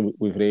 have we? So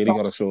we've really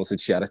got to sort of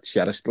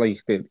cherish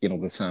like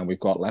the time we've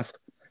got left.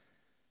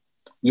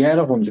 Yeah,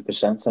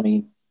 100%. I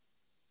mean,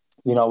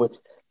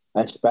 it's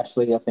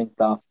especially, I think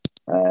that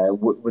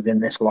within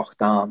this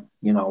lockdown,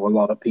 a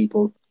lot of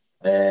people,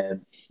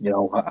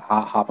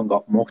 haven't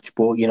got much,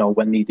 but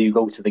when they do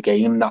go to the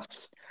game,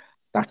 that's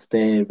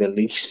their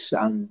release,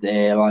 and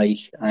they're like,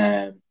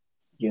 their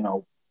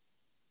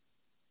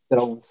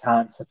own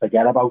time to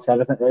forget about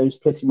everything. It was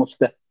pretty much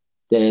the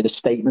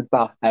statement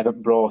that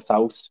Everton brought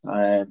out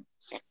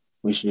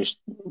was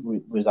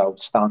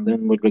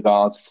outstanding with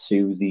regards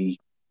to the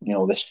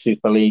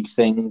Super League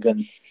thing.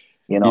 And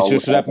you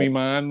just read me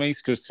mind, mate,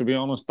 because to be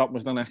honest, that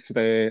was the next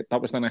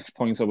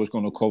point I was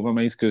going to cover,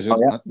 mate, because we've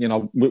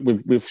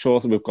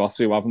got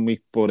to, haven't we?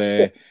 But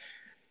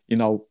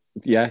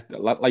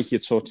like you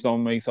touched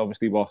on, mate,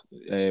 obviously what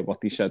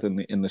they said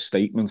in the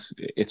statements,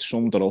 it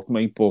summed it up,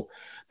 mate. But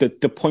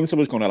the point I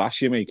was going to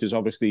ask you, mate, because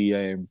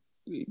obviously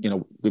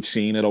we've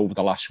seen it over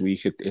the last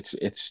week.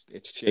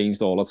 It's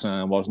changed all the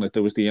time, wasn't it?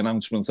 There was the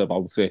announcement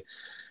about it,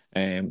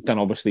 then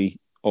obviously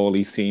all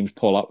these teams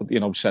pull up,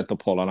 said they're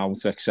pulling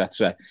out,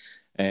 etc.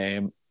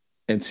 In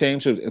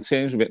terms of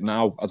it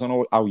now, I don't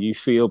know how you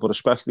feel, but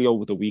especially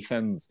over the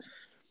weekend,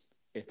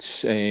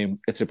 it's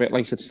a bit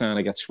like it's trying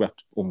to get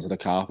swept under the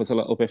carpet a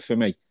little bit for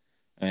me,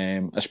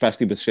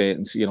 especially with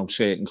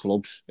certain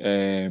clubs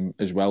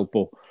as well.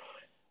 But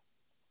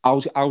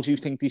how do you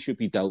think they should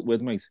be dealt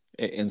with, mate,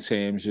 in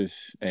terms of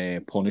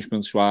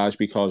punishments wise?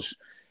 Because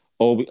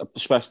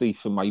especially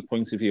from my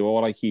point of view,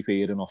 all I keep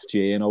hearing off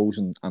journos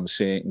and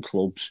certain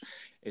clubs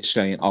is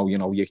saying,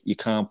 you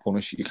can't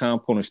punish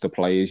the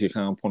players, you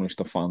can't punish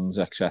the fans,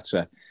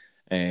 etc.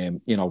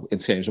 In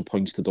terms of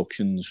points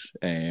deductions.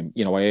 I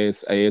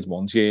heard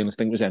one journalist,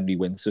 I think it was Henry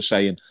Winter,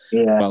 saying,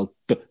 well,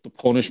 the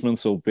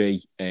punishments will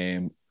be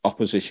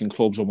opposition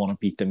clubs will want to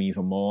beat them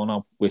even more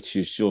now, which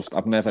is just,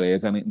 I've never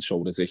heard anything so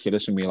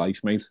ridiculous in my life,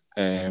 mate.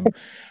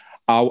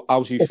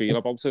 How do you feel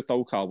about it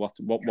though, Carl?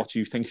 What do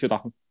you think should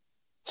happen?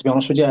 To be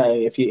honest with you,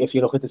 if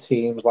you look at the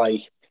teams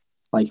like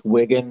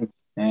Wigan,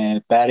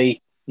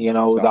 Bury,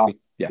 exactly.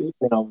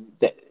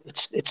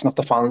 It's not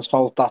the fans'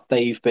 fault that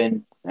they've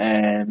been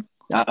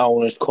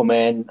owners come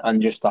in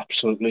and just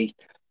absolutely,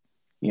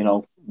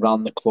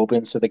 ran the club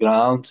into the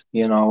ground,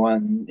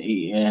 and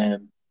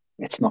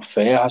it's not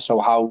fair.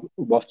 So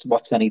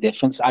what's any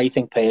difference? I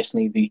think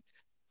personally the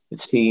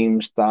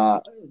teams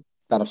that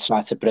have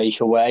tried to break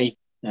away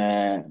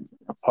are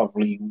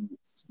probably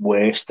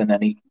worse than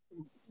any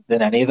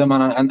of them,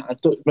 and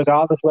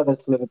regardless whether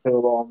it's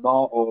Liverpool or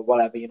not or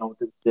whatever,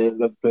 the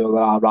Liverpool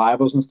are our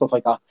rivals and stuff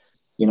like that.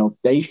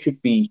 They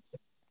should be.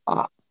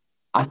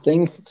 I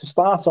think to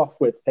start off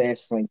with,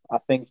 personally, I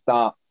think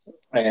that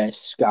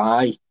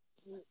Sky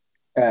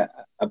are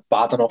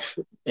bad enough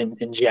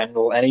in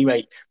general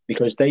anyway,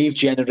 because they've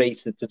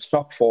generated the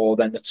top four,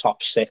 then the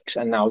top six,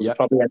 and now you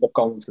probably end up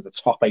going to the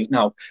top eight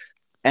now.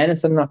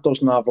 Anything that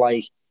doesn't have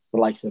like the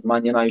likes of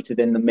Man United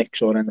in the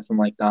mix or anything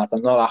like that,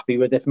 I'm not happy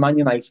with. If Man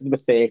United were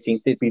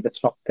 13th, they'd be the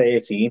top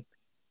 13.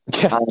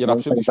 Yeah, you're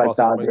absolutely spot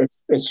on.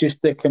 It's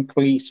just the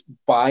complete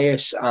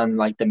bias and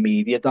like the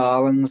media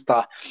darlings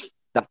that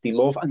they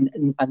love,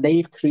 and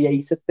they've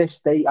created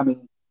this.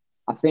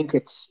 I think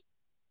it's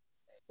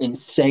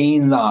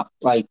insane that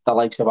like the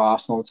likes of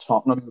Arsenal and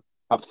Tottenham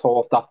have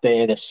thought that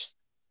they're this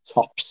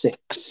top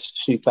six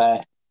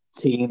super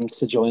team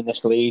to join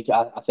this league.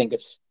 I think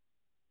it's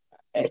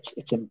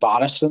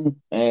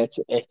embarrassing. It's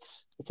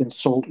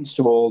insulting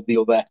to all the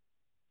other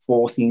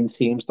 14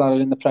 teams that are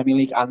in the Premier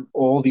League and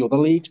all the other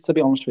leagues, to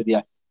be honest with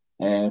you,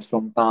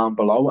 from down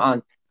below.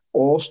 And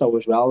also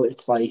as well,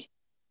 it's like,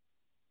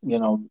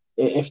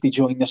 if they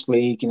join this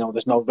league,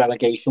 there's no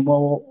relegation.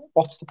 Well,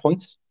 what's the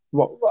point?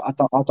 I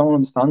don't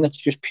understand. It's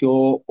just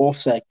pure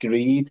utter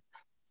greed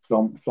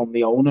from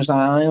the owners.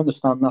 I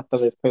understand that the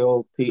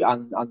Liverpool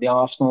and the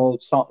Arsenal,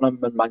 Tottenham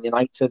and Man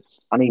United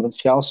and even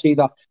Chelsea,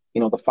 that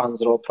the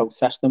fans are all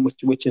protesting,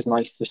 which is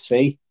nice to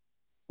see.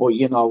 But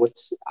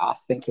I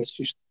think it's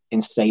just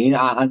insane.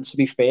 And to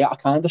be fair, I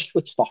kind of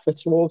switched off it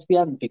towards the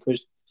end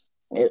because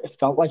it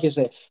felt like as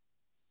if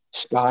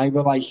Sky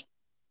were like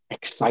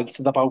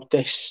excited about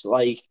this,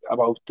 like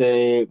about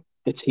the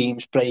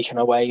teams breaking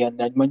away, and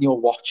then when you're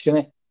watching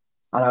it,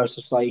 and I was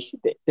just like,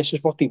 this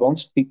is what they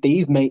want.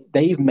 They've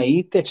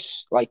made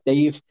this, like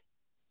they've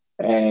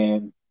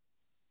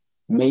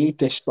made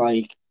this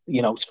like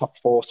top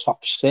four,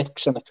 top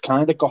six, and it's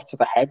kind of got to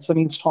the heads. I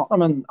mean,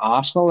 Tottenham and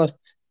Arsenal are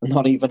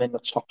not even in the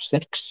top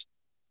six.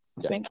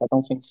 I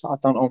don't think so.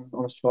 I'm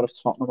not sure if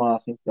Tottenham are. I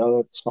think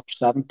they're top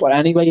seven. But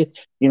anyway,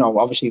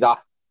 obviously that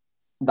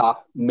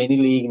mini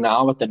league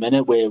now at the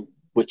minute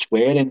which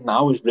we're in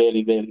now is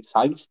really, really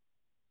tight.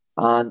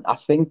 And I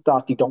think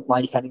that they don't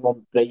like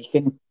anyone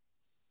breaking,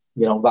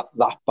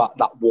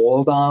 that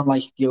wall down.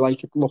 Like you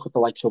look at the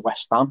likes of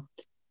West Ham.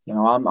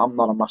 I'm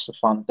not a massive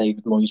fan of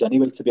David Moyes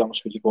anyway, to be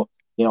honest with you. But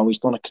he's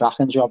done a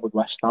cracking job with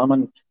West Ham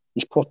and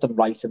he's put them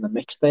right in the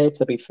mix there.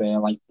 To be fair,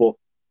 but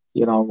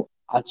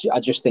I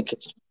just think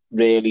it's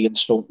really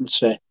insulting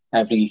to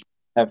every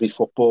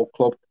football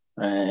club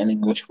in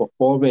English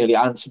football, really.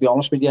 And to be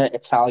honest with you,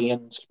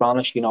 Italian,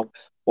 Spanish,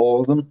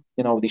 all of them,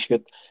 they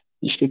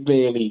should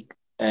really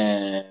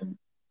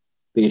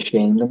be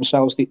ashamed of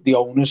themselves, the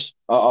owners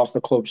of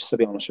the clubs, to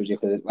be honest with you,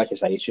 because like I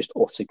say, it's just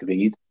utter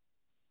greed.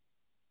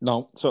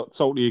 No,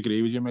 totally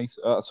agree with you, mate.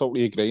 I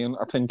totally agree, and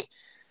I think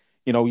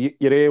you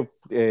hear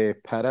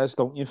Perez,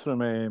 don't you,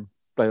 from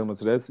Real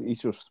Madrid? He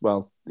just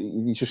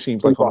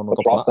seems like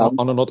on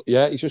another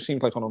he just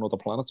seems like on another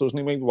planet,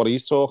 doesn't he? What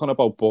he's talking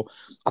about, but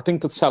I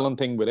think the telling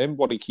thing with him,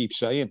 what he keeps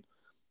saying,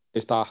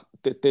 is that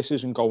this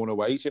isn't going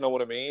away. Do you know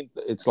what I mean?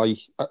 It's like,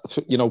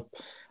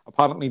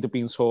 apparently they've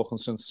been talking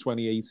since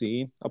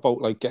 2018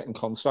 about like getting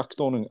contracts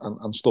done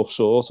and stuff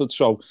sorted.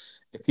 So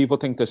if people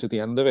think this is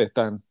the end of it,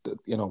 then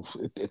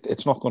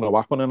it's not going to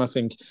happen. And I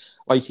think,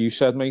 like you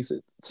said, mate,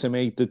 to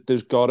me,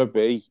 there's got to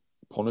be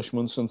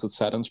punishments and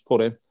deterrents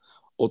put in.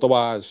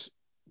 Otherwise,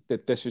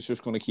 this is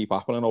just going to keep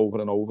happening over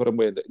and over, and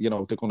where they're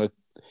going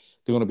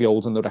to be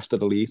holding the rest of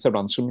the league to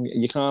ransom.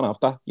 You can't have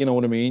that. You know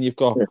what I mean? You've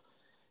got.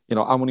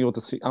 How many other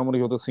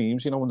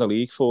teams, in the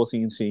league?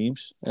 14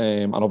 teams.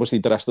 And obviously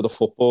the rest of the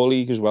football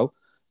league as well.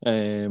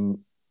 And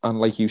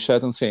like you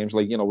said, in terms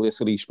like,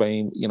 Italy,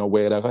 Spain,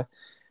 wherever.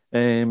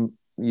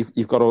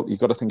 You've got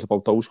to think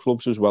about those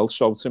clubs as well.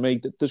 So to me,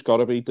 there's got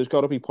to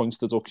be points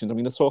deductions. I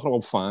mean, they're talking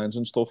about fines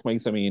and stuff,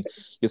 mate. I mean,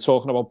 you're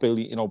talking about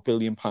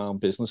billion-pound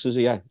businesses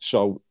here.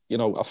 So,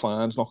 a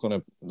fine's not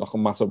gonna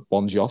matter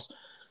one jot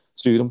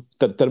to them.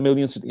 There are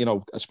millions,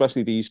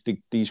 especially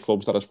these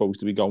clubs that are supposed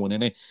to be going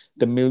in it.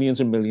 They're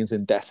millions and millions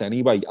in debt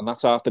anyway, and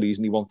that's half the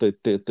reason they want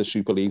the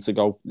Super League to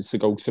go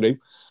through,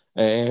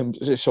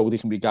 so they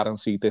can be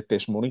guaranteed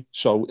this money.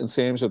 So in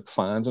terms of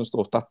fines and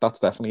stuff, that's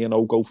definitely a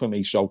no-go for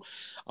me. So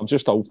I'm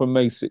just hoping,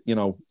 mate,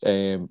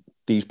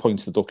 these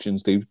points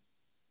deductions do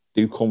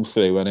come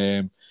through,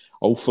 and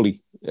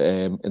hopefully,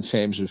 in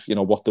terms of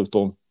what they've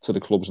done to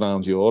the clubs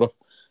around Europe,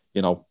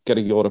 get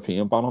a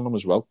European ban on them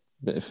as well.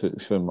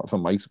 From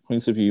my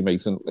point of view,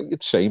 mate, and like you're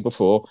saying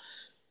before,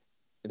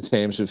 in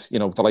terms of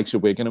the likes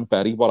of Wigan and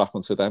Bury, what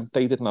happened to them?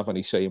 They didn't have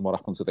any say in what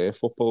happened to their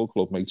football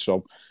club, mate.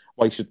 So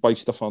why should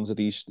the fans of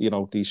these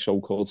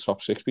so-called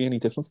top six be any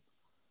different?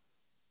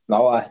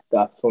 No, I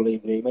fully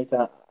agree, mate.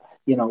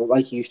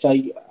 like you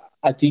say,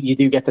 you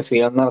do get the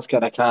feeling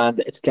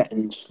that it's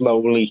getting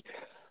slowly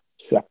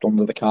swept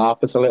under the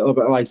carpet a little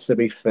bit, like, to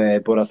be fair.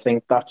 But I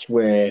think that's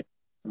where,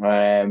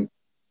 I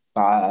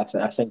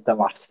think the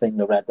last thing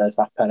I read is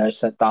that Perez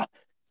said that,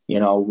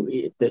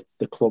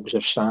 the clubs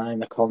have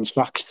signed the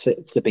contracts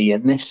to be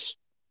in this.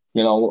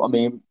 I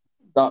mean,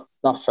 that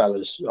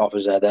fella's off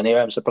his head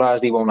anyway. I'm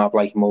surprised he won't have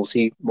like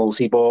multi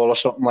ball or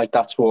something like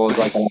that towards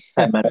like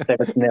 10 minutes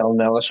if it's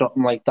 0-0 or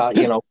something like that.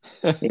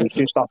 He's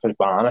just off his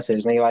bonnet,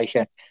 isn't he? Like,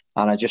 and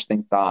I just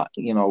think that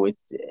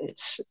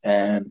it's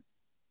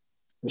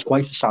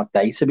quite a sad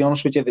day, to be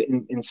honest with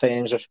you, in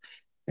terms of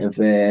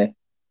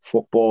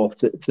football,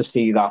 to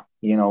see that.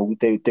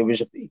 There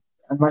was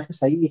and like I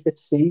say, you could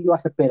see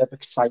like a bit of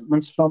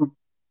excitement from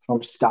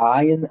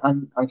Sky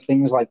and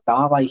things like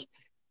that, like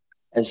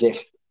as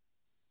if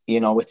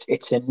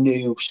it's a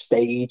new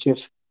stage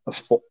of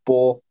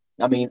football.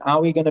 I mean,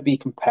 are we going to be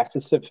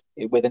competitive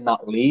within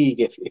that league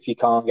if you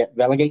can't get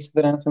relegated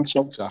or anything?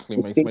 So exactly,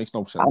 mate. It makes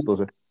no sense,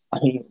 does it? I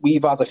mean,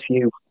 we've had a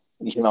few,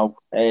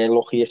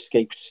 lucky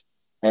escapes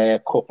a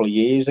couple of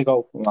years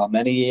ago, well,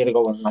 many years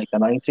ago, in like the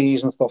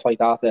 90s and stuff like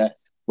that. The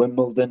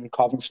Wimbledon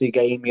Coventry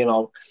game,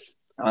 and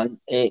I'm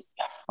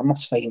not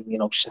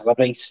saying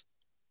celebrate,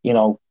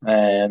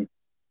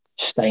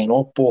 staying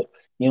up, but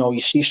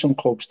you see some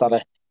clubs that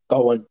are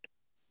going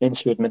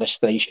into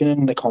administration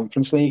in the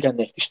Conference League, and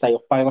if they stay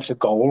up by like a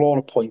goal or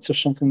a point or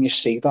something, you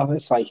see that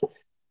it's like,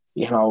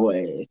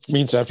 it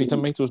means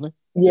everything, mate, doesn't it?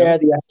 Yeah,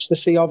 the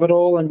ecstasy of it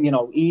all, and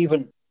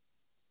even,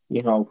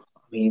 I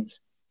mean,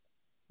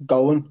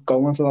 going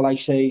to the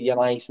likes of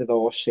United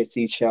or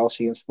City,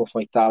 Chelsea, and stuff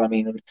like that. I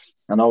mean, and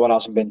I know it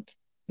hasn't been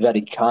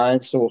very kind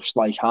to us,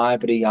 like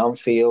Highbury,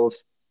 Anfield,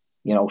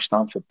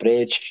 Stamford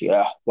Bridge,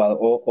 yeah, well,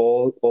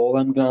 all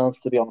them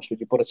grounds, to be honest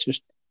with you. But it's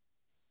just,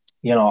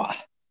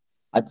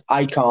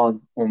 I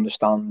can't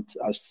understand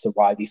as to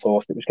why they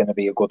thought it was going to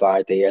be a good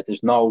idea.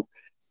 There's no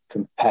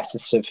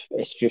competitive.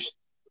 It's just,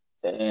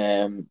 like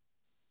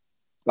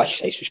you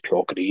say, it's just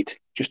pure greed,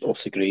 just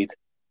utter greed.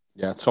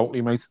 Yeah,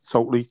 totally, mate.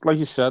 Totally. Like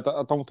you said,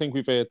 I don't think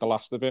we've heard the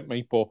last of it,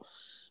 mate. But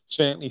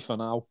certainly for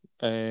now,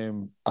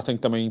 I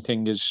think the main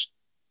thing is,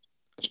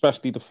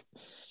 especially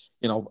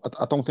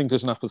I don't think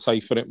there's an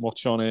appetite for it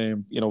much on,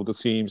 the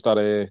teams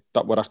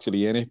that were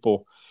actually in it.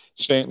 But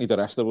certainly the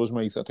rest of us,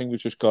 mate, I think we've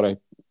just got to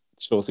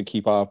sort of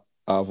keep our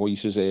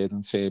voices heard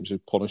in terms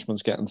of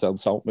punishments getting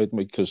dealt out with,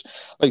 mate. Because,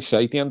 like I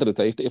say, at the end of the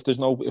day, if there's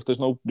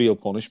no real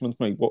punishment,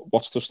 mate,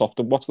 what's to stop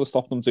them? What's to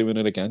stop them doing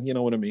it again? You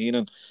know what I mean?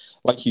 And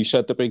like you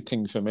said, the big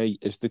thing for me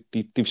is that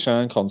they've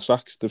signed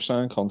contracts. They've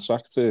signed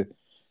contracts to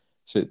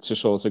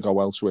sort of go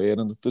elsewhere,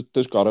 and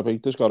there's got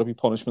to be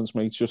punishments,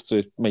 mate, just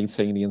to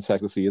maintain the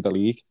integrity of the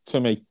league for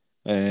me.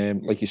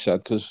 Like you said,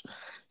 because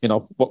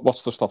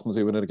what's to stop them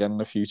doing it again in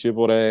the future?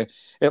 But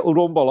it'll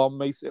rumble on,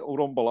 mate. It'll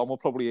rumble on. We'll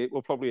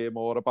probably hear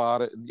more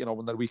about it,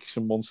 in the weeks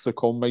and months to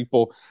come, mate.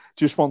 But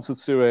just wanted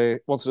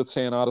to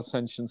turn our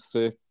attentions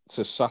to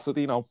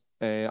Saturday now,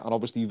 and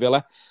obviously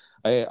Villa.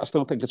 I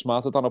still think it's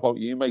mad. I don't know about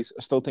you, mate.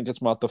 I still think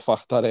it's mad the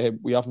fact that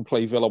we haven't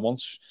played Villa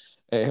once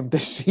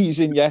this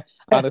season yet,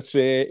 and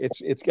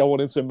it's going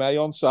into May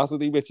on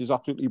Saturday, which is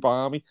absolutely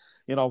balmy.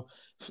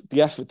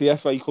 The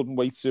FA couldn't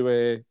wait to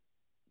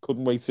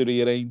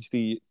rearrange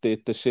the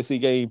City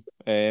game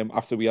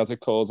after we had it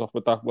called off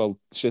with that. Well,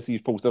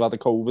 City's supposed to have had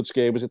a COVID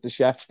scare. Was it the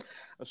chef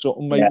or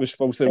something, mate? Was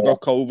supposed to have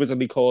got COVID,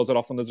 and he called it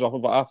off on the drop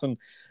of a hat, and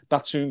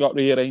that soon got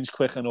rearranged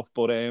quick enough.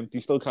 But they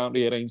still can't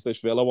rearrange this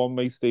Villa one,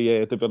 mate.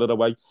 The Villa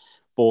away.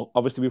 But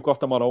obviously we've got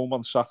them at home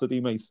on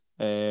Saturday, mate.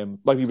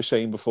 Like we were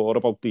saying before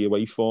about the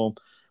away form.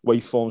 Away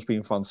form's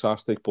been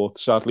fantastic, but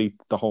sadly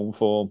the home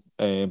form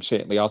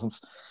certainly hasn't.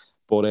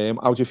 But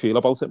how do you feel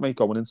about it, mate,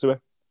 going into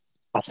it?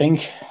 I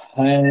think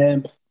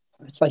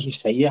it's like you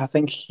say. I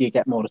think you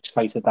get more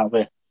excited that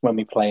way when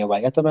we play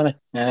away at the minute.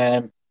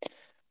 I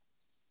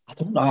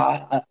don't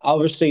know.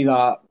 Obviously,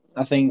 that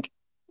I think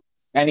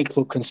any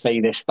club can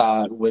say this,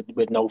 that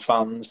with no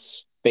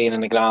fans being in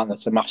the ground,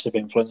 that's a massive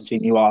influence.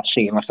 And you are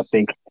seeing like a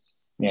big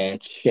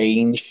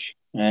change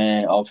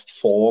of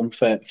form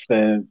for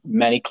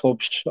many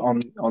clubs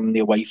on the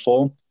away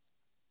form.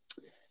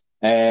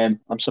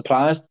 I'm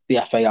surprised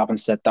the FA haven't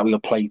said that we'll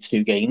play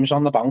 2 games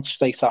on the bounce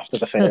straight after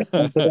the first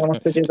one, to be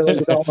honest with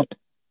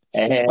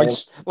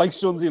you. Like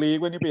Sunday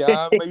League when you're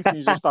behind, mate,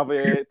 you just have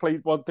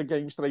played the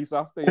game straight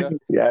after, yeah.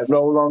 Yeah,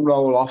 roll on,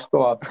 roll off,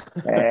 go on.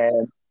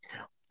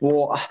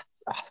 But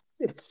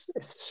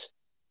it's.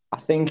 I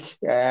think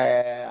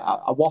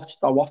I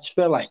watched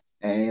Villa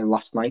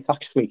last night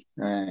actually.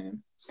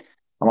 And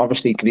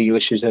obviously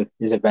Grealish is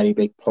a very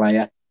big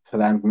player for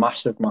them,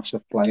 massive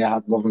player.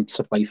 I'd love him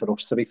to play for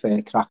us, to be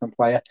fair, cracking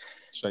player.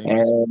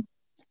 I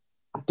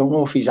don't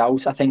know if he's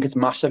out. I think it's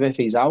massive if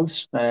he's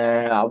out.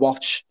 I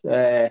watched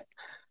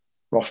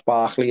Ross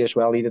Barkley as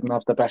well. He didn't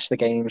have the best of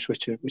games,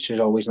 which is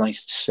always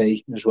nice to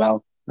see as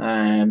well.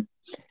 Like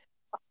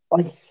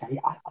I say,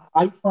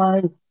 I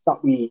find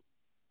that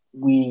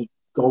we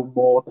go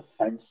more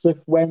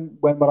defensive when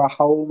we're at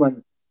home,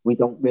 and we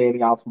don't really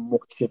have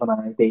much of an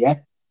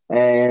idea.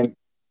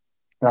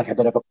 like a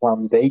bit of a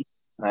plan B.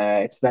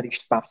 It's very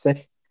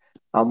static.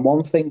 And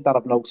one thing that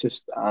I've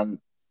noticed, and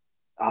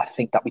I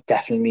think that we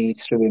definitely need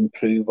to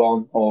improve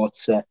on or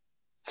to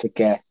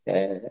get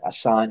a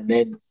sign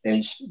in,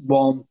 is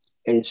one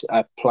is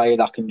a player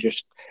that can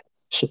just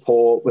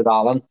support with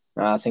Alan.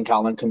 I think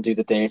Alan can do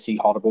the dirty,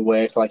 horrible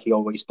work like he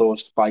always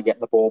does by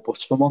getting the ball, but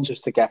someone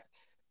just to get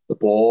the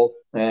ball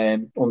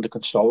under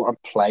control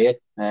and play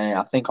it.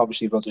 I think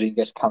obviously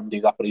Rodriguez can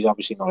do that, but he's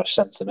obviously not a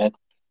centre mid.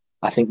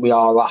 I think we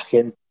are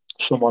lacking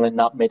someone in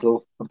that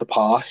middle of the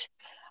park.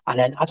 And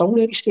then I don't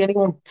really see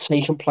anyone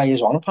taking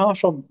players on apart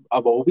from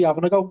Iwobi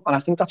having a go. And I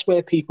think that's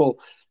where people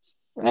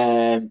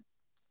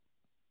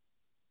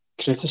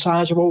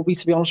criticise Iwobi,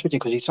 to be honest with you,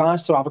 because he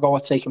tries to have a go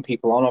at taking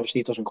people on.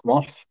 Obviously, it doesn't come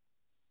off.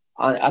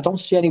 I don't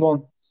see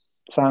anyone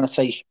trying to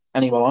take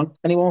anyone on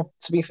anymore,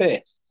 to be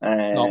fair.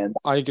 No,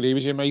 I agree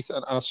with you, mate.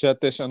 And I said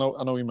this, I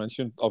know you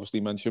mentioned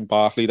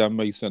Barkley then,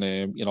 mate,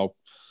 and you know,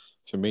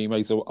 for me,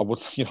 mate, I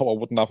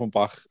wouldn't have him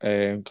back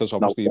because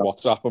obviously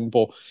what's happened.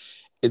 But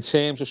in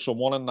terms of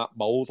someone in that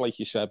mould, like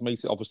you said,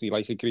 mate, obviously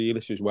like a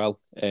Grealish as well,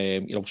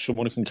 you know,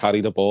 someone who can carry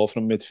the ball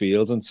from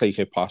midfield and take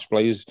it past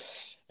players.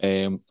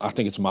 I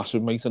think it's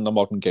massive, mate, in the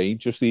modern game,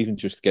 just to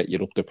get you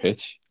up the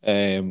pitch.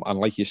 And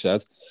like you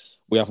said,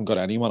 we haven't got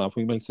anyone, have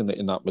we, mate,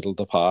 in that middle of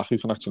the park who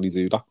can actually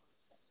do that.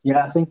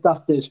 Yeah, I think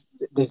that there's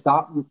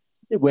that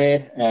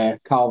where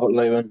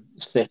Calvert-Lewin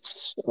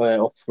sits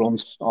up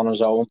front on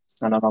his own,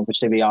 and then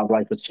obviously we have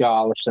like with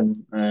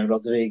Charleston,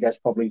 Rodriguez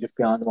probably just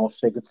behind him, or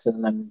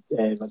Sigurdsson, and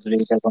then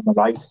Rodriguez on the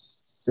right.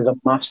 There's a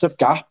massive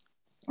gap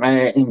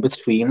in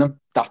between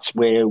them. That's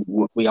where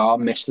we are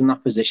missing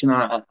that position.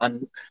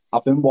 And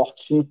I've been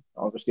watching,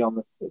 obviously,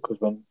 because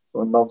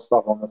we're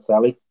non-stop on the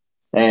telly,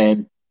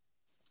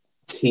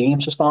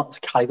 teams are starting to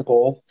carry the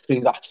ball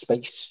through that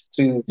space,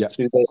 through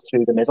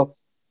the middle.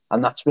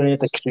 And that's where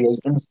they're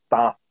creating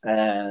that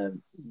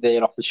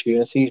their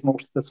opportunities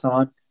most of the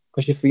time.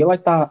 Because you feel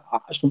like that,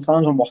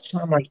 sometimes I'm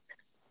watching, I'm like,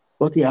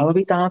 bloody hell, are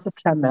we down to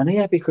 10 men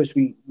here? Because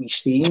we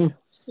seem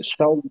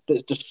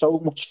there's so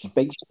much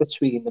space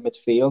between the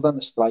midfield and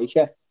the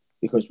striker,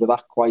 because we're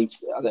that quite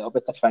a little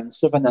bit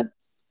defensive. And then,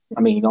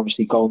 I mean,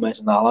 obviously Gomez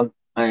and Allen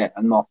are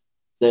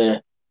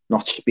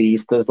not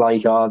speedsters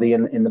like are they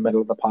in the middle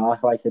of the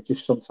park. Like, it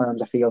just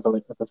sometimes it feels a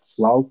little bit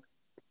slow.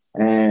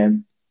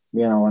 You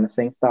know, and I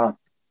think that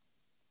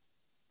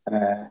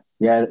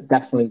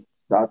definitely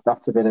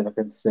that's a bit of a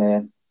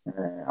concern.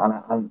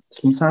 And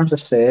sometimes the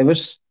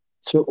service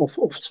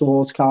up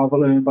towards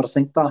Calvert-Lewin, but I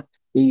think that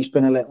he's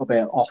been a little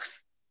bit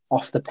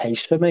off the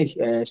pace for me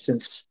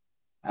since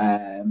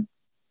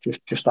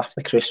just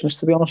after Christmas,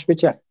 to be honest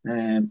with you.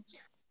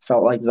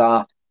 Felt like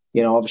that.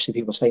 You know, obviously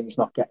people saying he's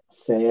not getting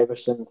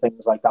service and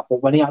things like that,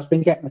 but when he has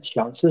been getting the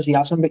chances, he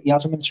hasn't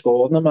been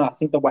scoring them. I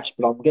think the West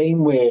Brom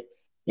game where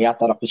he had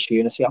that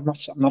opportunity, I'm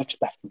not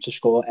expecting him to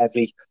score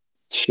every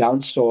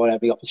chance or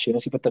every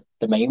opportunity, but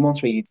the main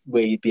ones where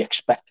you'd be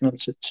expecting him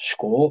to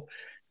score,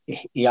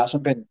 he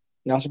hasn't been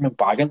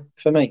bagging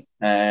for me.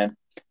 And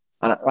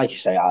like you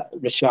say,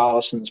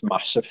 Richarlison's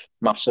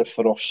massive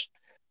for us.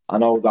 I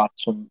know that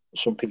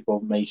some people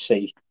may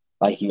say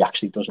like he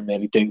actually doesn't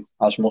really do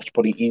as much,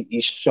 but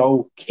he's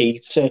so key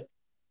to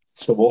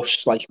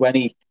us. Like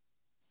when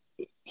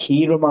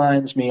he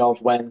reminds me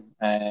of when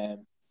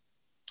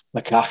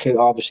Lukaku,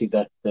 obviously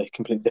the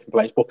completely different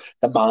place, but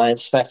the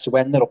mindset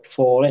when they're up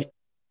for it,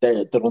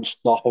 they're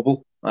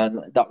unstoppable.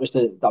 And that was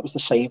the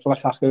same for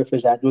Lukaku. If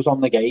his head was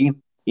on the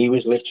game, he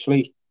was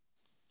literally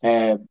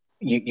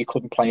you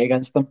couldn't play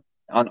against them.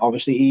 And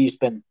obviously he's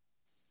been,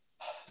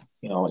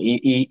 you know,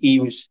 he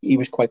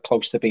was quite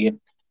close to being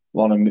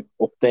one of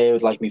up there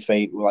with like my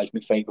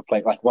favorite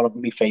player, like one of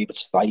my favorite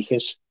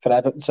strikers for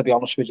Everton, to be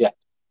honest with you.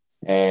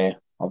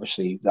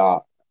 Obviously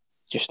that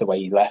just the way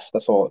he left, I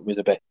thought it was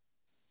a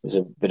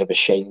bit of a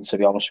shame, to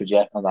be honest with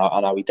you, and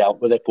how he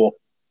dealt with it. But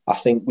I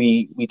think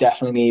we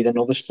definitely need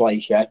another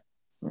striker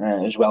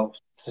as well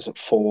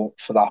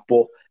for that.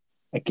 But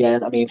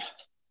again, I mean,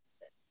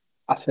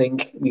 I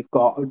think we've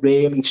got a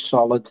really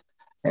solid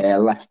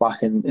left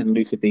back in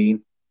Luca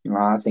Dean.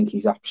 I think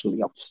he's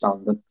absolutely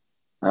outstanding.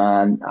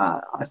 And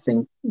I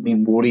think my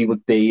worry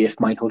would be if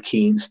Michael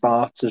Keane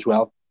starts as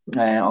well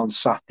on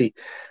Saturday.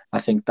 I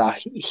think that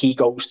he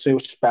goes through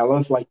a spell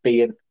of like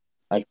being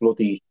like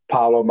bloody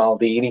Paolo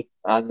Maldini,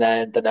 and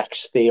then the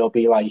next day he'll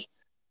be like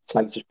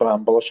Titus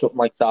Bramble or something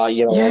like that.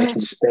 You know, yeah,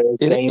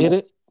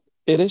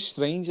 it is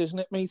strange, isn't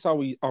it, mate?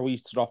 How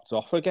he's dropped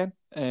off again.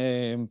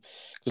 Because,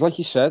 like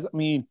you said, I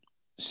mean,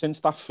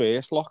 since that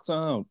first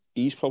lockdown,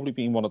 he's probably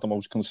been one of the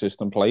most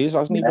consistent players,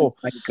 hasn't he? But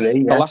I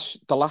agree. Yeah.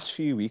 The last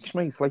few weeks,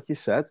 mate, like you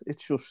said,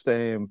 it's just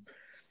you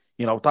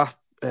know, that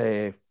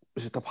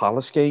was it the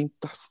Palace game?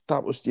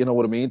 That was, you know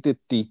what I mean?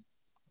 The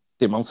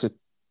amount of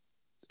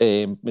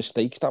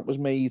mistakes that was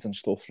made and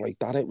stuff like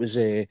that. It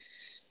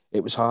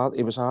was hard.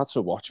 It was hard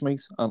to watch,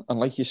 mate. And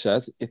like you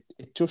said,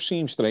 it just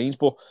seems strange.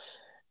 But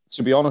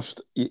to be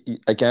honest,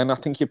 again, I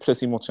think you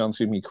pretty much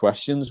answered me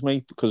questions,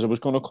 mate, because I was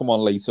going to come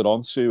on later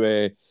on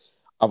to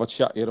have a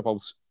chat here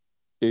about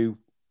who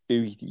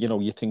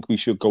you think we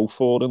should go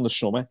for in the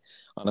summer,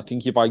 and I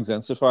think you've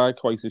identified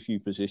quite a few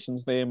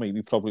positions there.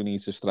 Maybe probably need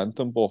to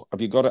strengthen. But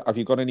have you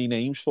got any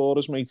names for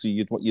us, mate?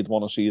 You'd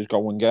want to see us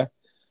go and get?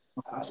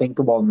 I think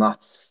the one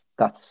that's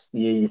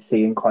you're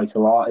seeing quite a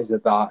lot is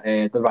that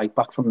the right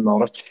back from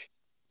Norwich.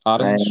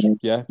 Adams,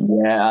 yeah.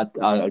 Yeah,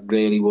 I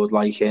really would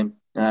like him.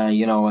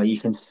 You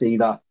can see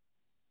that.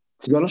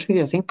 To be honest with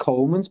you, I think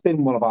Coleman's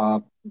been one of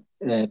our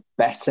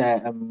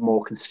better and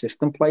more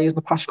consistent players in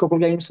the past couple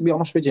of games, to be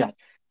honest with you.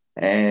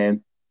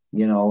 Um,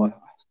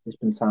 there's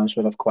been times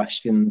where I've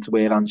questioned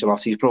where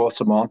Ancelotti's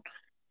brought him on,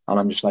 and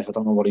I'm just like, I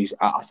don't know what he's.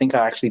 I think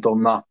I actually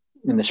done that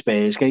in the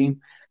Spurs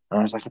game, and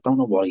I was like, I don't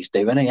know what he's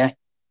doing here.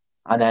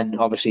 And then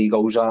obviously he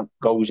goes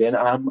in.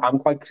 I'm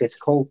quite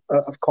critical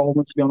of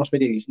Coleman, to be honest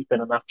with you. He's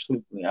been an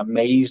absolutely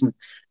amazing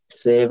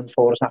servant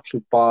for us,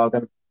 absolute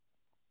bargain.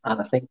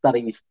 And I think that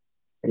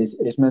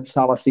his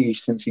mentality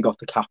since he got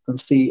the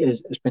captaincy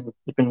has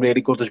been really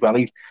good as well.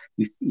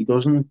 He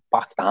doesn't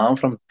back down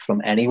from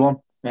anyone,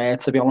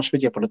 to be honest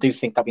with you. But I do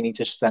think that we need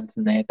to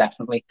strengthen there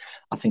definitely.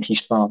 I think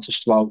he's starting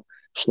to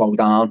slow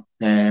down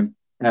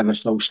ever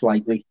so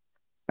slightly.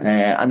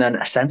 And then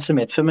a centre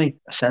mid for me.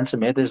 A centre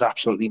mid is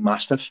absolutely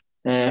massive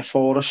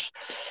for us.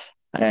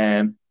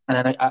 And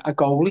then a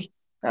goalie.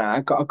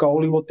 A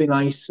goalie would be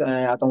nice.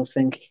 I don't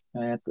think,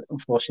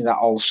 unfortunately, that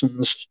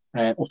Olsen's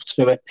up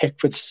to it.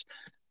 Pickford's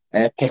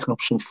picking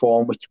up some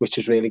form, which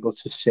is really good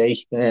to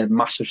see.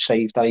 Massive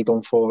save that he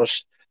done for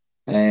us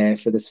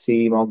for the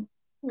team on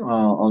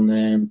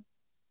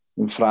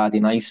Friday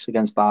night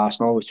against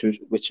Arsenal, which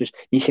was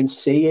you can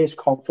see his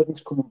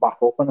confidence coming back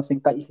up, and I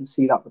think that you can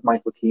see that with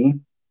Michael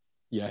Keane.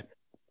 Yeah.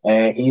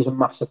 He's a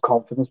massive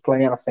confidence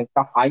player, and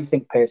I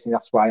think personally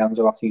that's why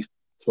Ancelotti's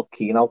took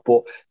Keane out.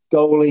 But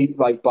goalie,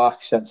 right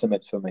back, centre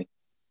mid for me.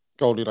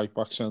 Goalie, right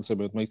back, centre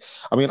mid, mate.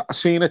 I mean, I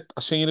seen it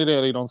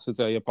earlier on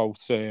today about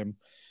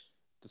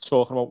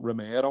talking about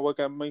Romero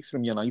again, mate,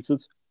 from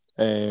United,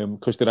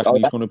 because they reckon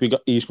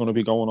he's going to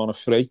be going on a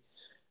free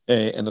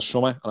in the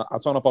summer. And I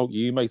don't know about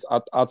you, mate.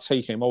 I'd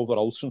take him over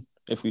Olsen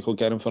if we could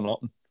get him for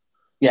nothing.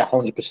 Yeah,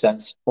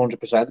 100%,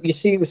 100%. You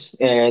see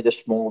the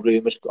small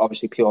rumours,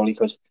 obviously purely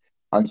because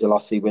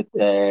Ancelotti with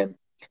the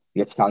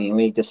Italian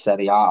league, the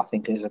Serie A, I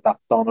think is it that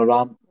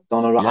Donnarumma? Yeah,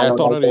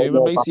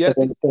 Donnarumma,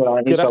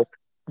 mate.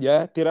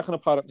 Yeah. They reckon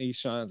apparently he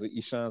signs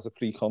a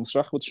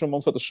pre-contract with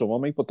someone for the summer,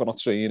 mate, but they're not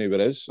saying who it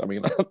is. I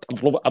mean,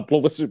 I'd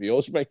love it to be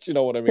us, mate. You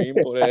know what I mean?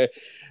 But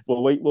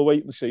we'll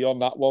wait and see on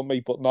that one,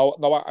 mate. But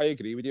no, I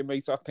agree with you,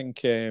 mate. I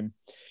think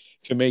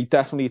for me,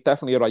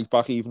 definitely a right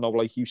back. Even though,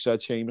 like you said,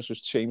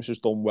 Seamus has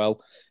done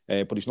well,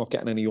 but he's not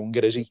getting any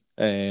younger, is he?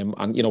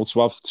 And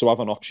to have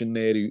an option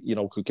there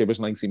who could give us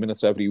 90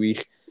 minutes every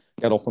week,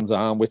 get up and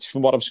down, which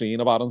from what I've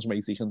seen of Aaron's,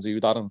 mate, he can do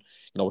that. And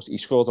he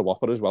scored a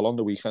whopper as well on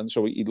the weekend,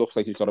 so he looks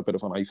like he's got a bit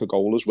of an eye for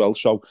goal as well.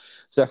 So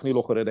definitely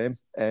look at him.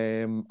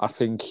 I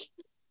think,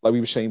 like we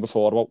were saying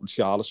before about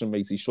Richarlison,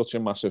 mate, he's such a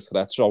massive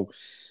threat. So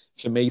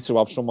for me to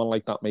have someone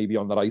like that maybe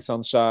on the right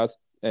hand side,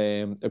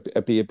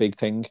 it'd be a big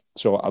thing.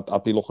 So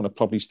I'd be looking at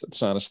probably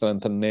trying to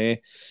strengthen there.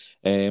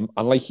 And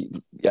I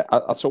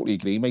totally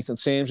agree, mate. In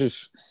terms of,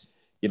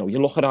 you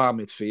look at our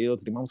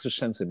midfield, the amount of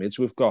centre mids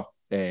we've got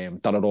that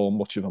are all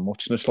much of a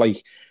muchness.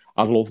 Like,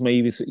 I'd love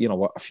maybe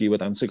a few of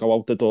them to go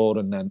out the door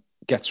and then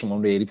get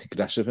someone really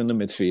progressive in the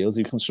midfield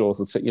who can sort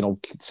of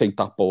take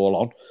that ball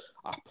on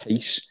at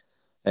pace.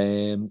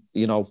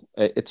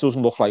 It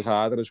doesn't look like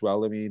either as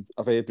well. I mean,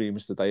 I've heard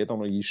rumours today. I don't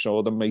know if you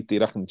saw them, mate. They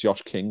reckon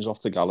Josh King's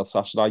off to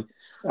Galatasaray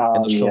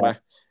in the summer.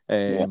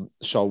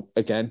 So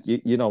again,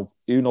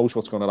 who knows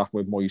what's going to happen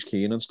with Moise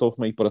Keane and stuff,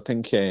 mate. But I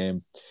think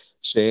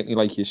certainly,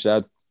 like you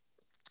said,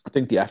 I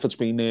think the effort's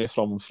been there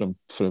from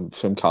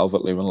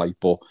Calvert-Lewin,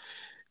 but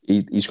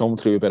he's going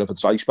through a bit of a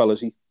dry spell, is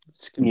he?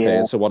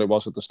 Compared to what it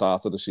was at the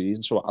start of the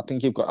season. So I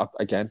think you've got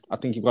to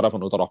have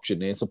another option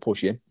there to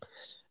push in.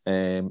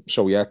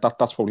 So yeah,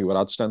 that's probably what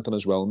I'd strengthen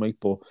as well, mate.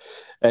 But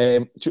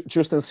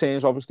just in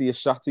terms, obviously, your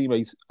Saturday,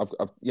 mate, I've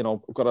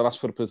got to ask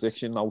for a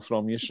prediction now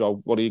from you.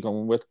 So what are you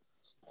going with?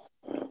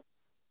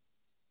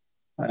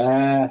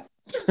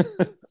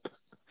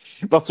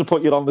 Not to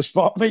put you on the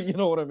spot, mate. You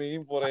know what I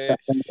mean? But I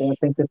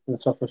think it's the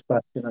toughest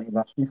question that you've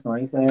asked me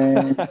tonight.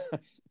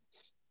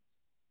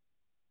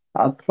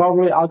 I'll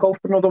go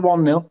for another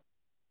 1-0.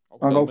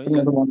 Okay, I'll go for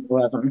another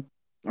 1-11.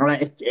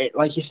 And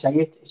like you say,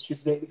 it's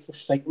just really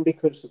frustrating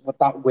because with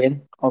that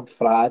win on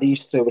Friday,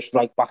 threw us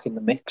right back in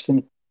the mix.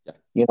 And,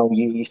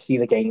 you see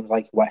the games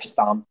like West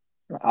Ham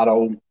at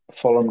home,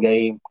 Fulham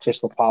game,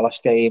 Crystal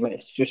Palace game.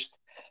 It's just,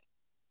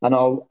 I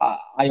know,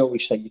 I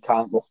always say you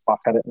can't look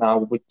back at it now,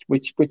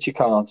 which you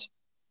can't.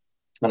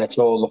 And it's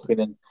all looking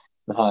in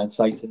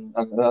hindsight and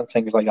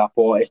things like that.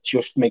 But it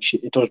just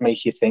does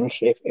make you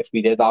think if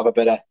we did have a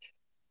bit of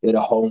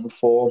home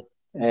form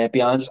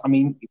behind us. I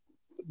mean,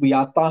 we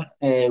had that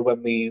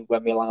when we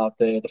allowed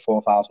the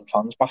 4,000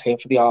 fans back in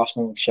for the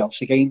Arsenal and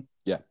Chelsea game.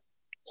 Yeah,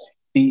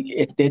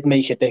 it did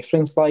make a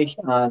difference.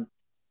 And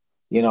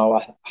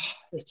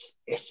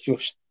it's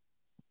just.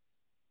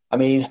 I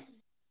mean,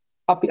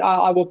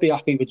 I would be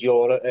happy with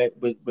your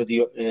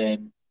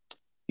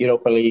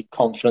Europa League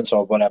conference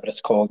or whatever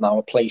it's called now,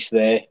 a place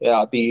there.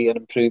 That'd be an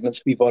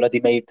improvement. We've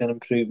already made an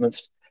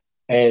improvement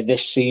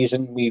this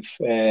season. We've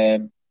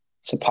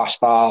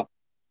surpassed our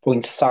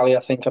points tally,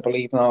 I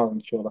believe now.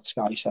 I'm sure that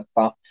Sky said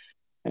that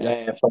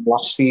from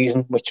last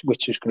season,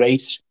 which is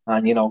great.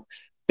 And, you know,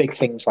 big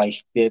things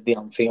like the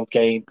Anfield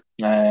game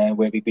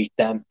where we beat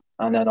them.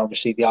 And then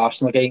obviously the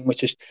Arsenal game,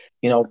 which is,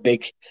 you know,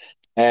 big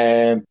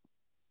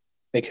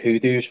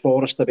hoodoos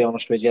for us, to be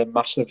honest with you.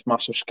 Massive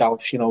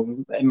scalps. You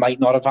know, it might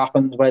not have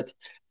happened with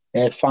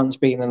fans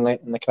being in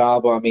the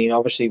crowd, but I mean,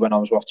 obviously, when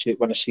I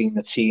seen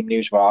the team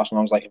news for Arsenal,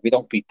 I was like, if we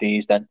don't beat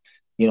these, then,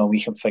 you know, we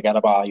can forget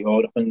about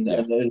Europe. And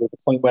there was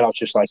a point where I was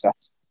just like,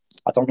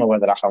 I don't know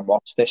whether I can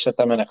watch this at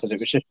the minute, because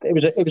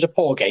it was a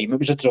poor game. It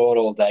was a draw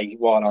all day,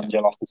 what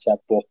Ancelotti said.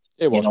 But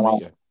it was,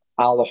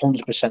 I'll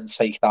 100%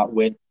 take that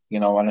win. You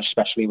know, and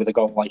especially with a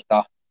goal like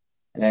that.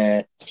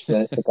 The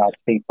guy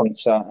 3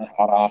 points at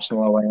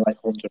Arsenal away,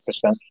 like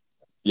 100%.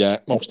 Yeah,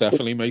 most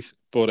definitely, mate.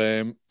 But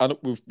and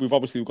we've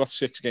obviously got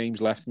 6 games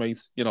left,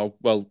 mate. You know,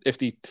 well, if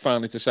they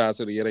finally decide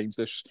to rearrange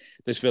this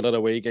Villa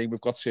away game,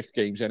 we've got 6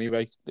 games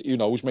anyway. Who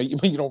knows,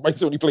 mate? You know,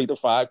 might only play the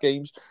 5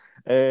 games.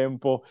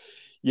 But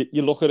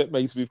you look at it,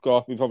 mate.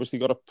 We've obviously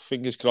got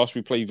fingers crossed.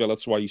 We play Villa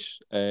twice.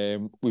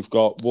 We've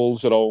got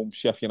Wolves at home,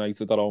 Sheffield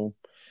United at home.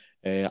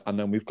 And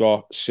then we've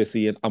got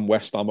City and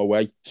West Ham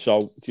away. So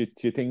do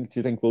you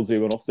think we'll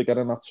do enough to get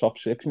in that top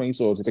 6,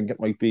 mate, or do you think it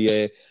might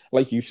be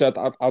like you said?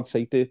 I'd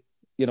take it.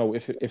 You know,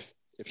 if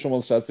someone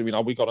said to me,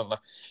 "Now we got in the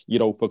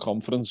Europa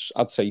Conference,"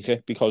 I'd take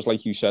it, because,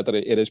 like you said,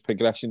 it is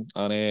progression,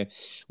 and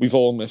we've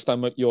all missed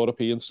them at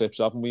European trips,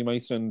 haven't we,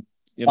 mate? And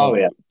you know,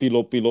 be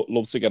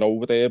love to get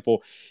over there,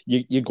 but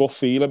you gut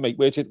feeling, mate.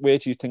 Where do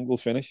you think we'll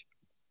finish?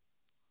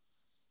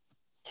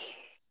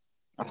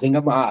 I think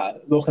I'm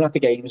looking at the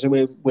games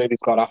where we've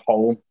got at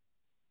home,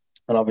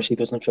 and obviously it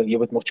doesn't fill you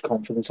with much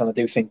confidence. And I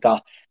do think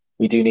that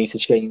we do need to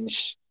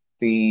change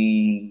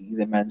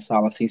the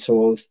mentality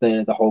towards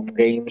the home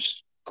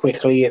games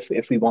quickly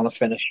if we want to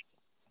finish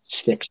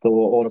 6th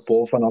or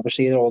above. And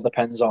obviously it all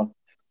depends on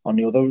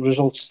the other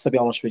results, to be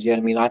honest with you. I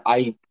mean,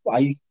 I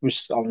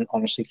was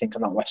honestly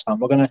thinking that West Ham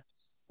we're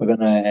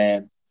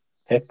gonna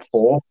pick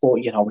 4th, but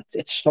you know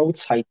it's so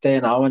tight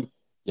there now, and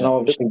you know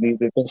obviously we've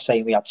been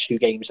saying we had 2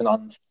 games in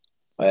hand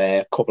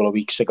a couple of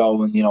weeks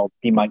ago, and you know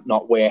he might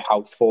not work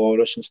out for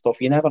us and stuff.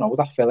 You never know.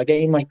 That Villa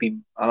game might be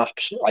an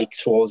absolute, like,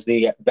 towards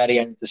the very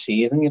end of the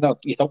season. You know,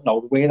 you don't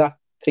know where that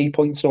 3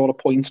 points or a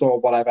point or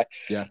whatever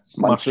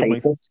might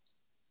take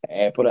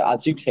it. But I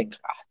do think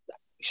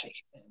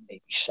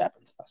maybe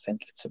 7th. I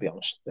think, to be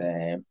honest.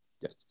 Like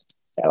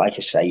I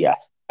say,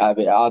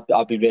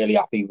 I'd be really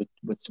happy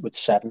with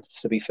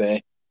 7th, to be fair.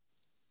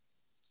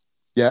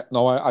 Yeah,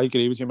 no, I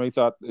agree with you, mate.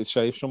 I'd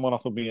say if someone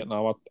offered me it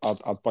now,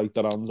 I'd bite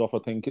their hands off. I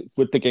think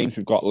with the games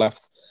we've got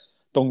left,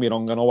 don't be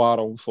wrong, I know our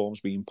own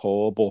form's been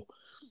poor, but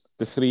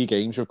the 3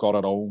 games we've got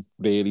at home,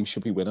 really, we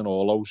should be winning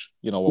all those.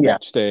 You know,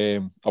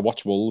 I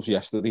watched Wolves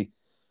yesterday,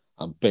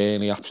 and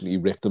Burnley absolutely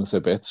ripped them to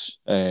bits.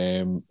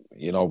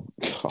 You know,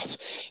 God,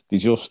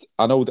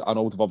 I know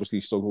they've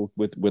obviously struggled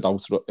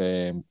without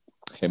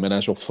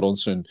Jimenez up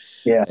front, and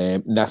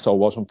Neto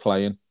wasn't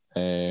playing.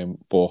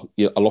 But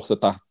I looked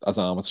at that as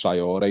Adama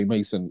Traore,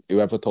 mate, and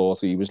whoever thought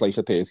he was like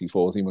a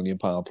 30-40 million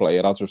pound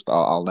player,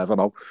 I'll never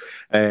know.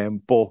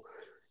 But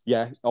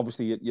yeah,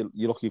 obviously you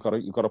look, you've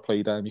got to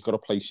play them, you've got to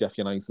play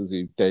Sheffield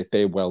United,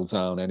 they're well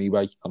down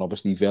anyway, and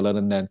obviously Villa,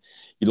 and then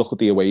you look at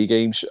the away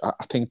games.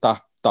 I think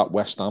that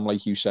West Ham,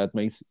 like you said,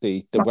 mate,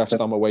 the West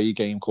Ham away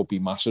game could be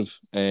massive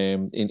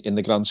in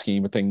the grand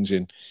scheme of things,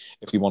 and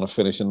if we want to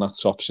finish in that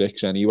top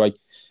 6 anyway.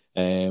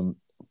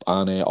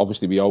 And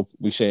obviously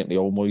we certainly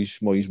owe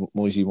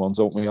Moisey ones,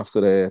 don't we, after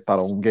that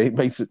home game,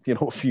 mate, you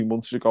know, a few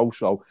months ago.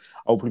 So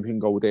hopefully we can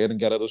go there and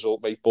get a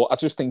result, mate. But I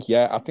just think,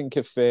 I think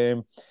if,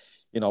 you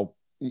know,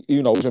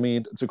 who knows, I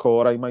mean,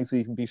 Doucouré might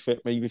even be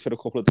fit maybe for a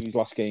couple of these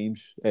last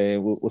games.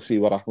 We'll see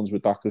what happens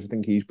with that, because I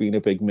think he's been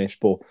a big miss.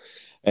 But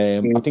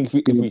I think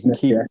if we can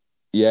keep...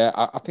 Yeah,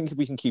 I think if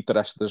we can keep the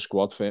rest of the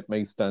squad fit,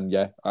 mate, then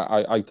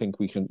I think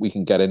we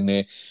can get in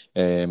there.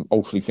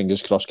 Hopefully,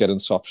 fingers crossed, get in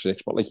top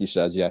 6. But like you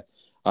said,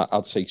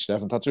 I'd say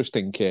 7th. I just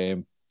think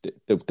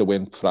the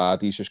win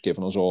Friday's just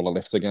given us all a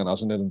lift again,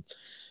 hasn't it?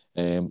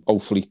 And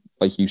hopefully,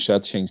 like you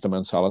said, change the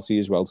mentality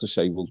as well to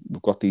say, well,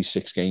 we've got these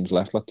 6 games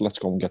left. Let's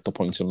go and get the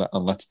points and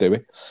let's do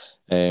it.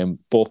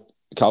 But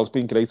Carl, it's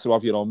been great to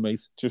have you on,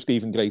 mate. Just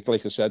even great,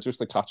 like I said, just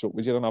to catch up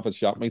with you and have a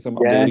chat, mate.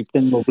 It's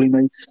been lovely,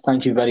 mate.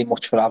 Thank you very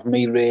much for having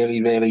me.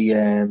 Really,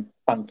 really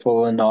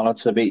thankful and honoured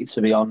to be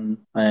on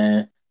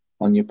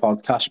your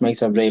podcast,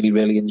 mate. I really,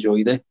 really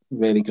enjoyed it.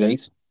 Really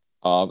great.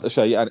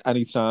 Say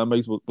any time,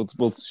 mate.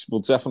 We'll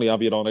definitely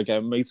have you on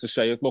again, mate. To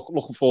say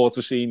looking forward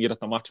to seeing you at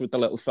the match with the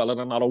little fella,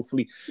 and that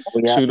hopefully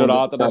sooner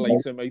rather than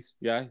later, mate.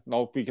 Yeah,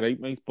 no, it'd be great,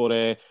 mate.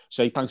 But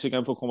say thanks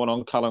again for coming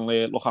on, Cal,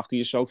 and look after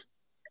yourself.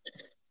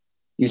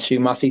 You too,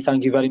 Matty.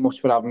 Thank you very much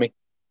for having me.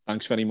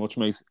 Thanks very much,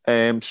 mate.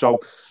 So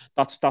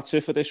that's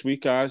it for this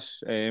week,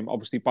 guys.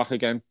 Obviously back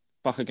again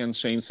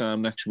same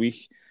time next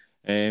week.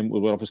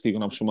 We're obviously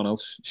going to have someone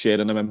else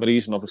sharing the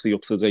memories and obviously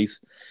up to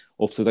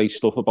date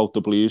stuff about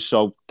the Blues.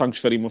 So thanks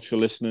very much for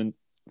listening.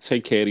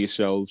 Take care of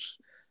yourselves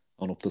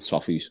and up the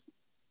toffees.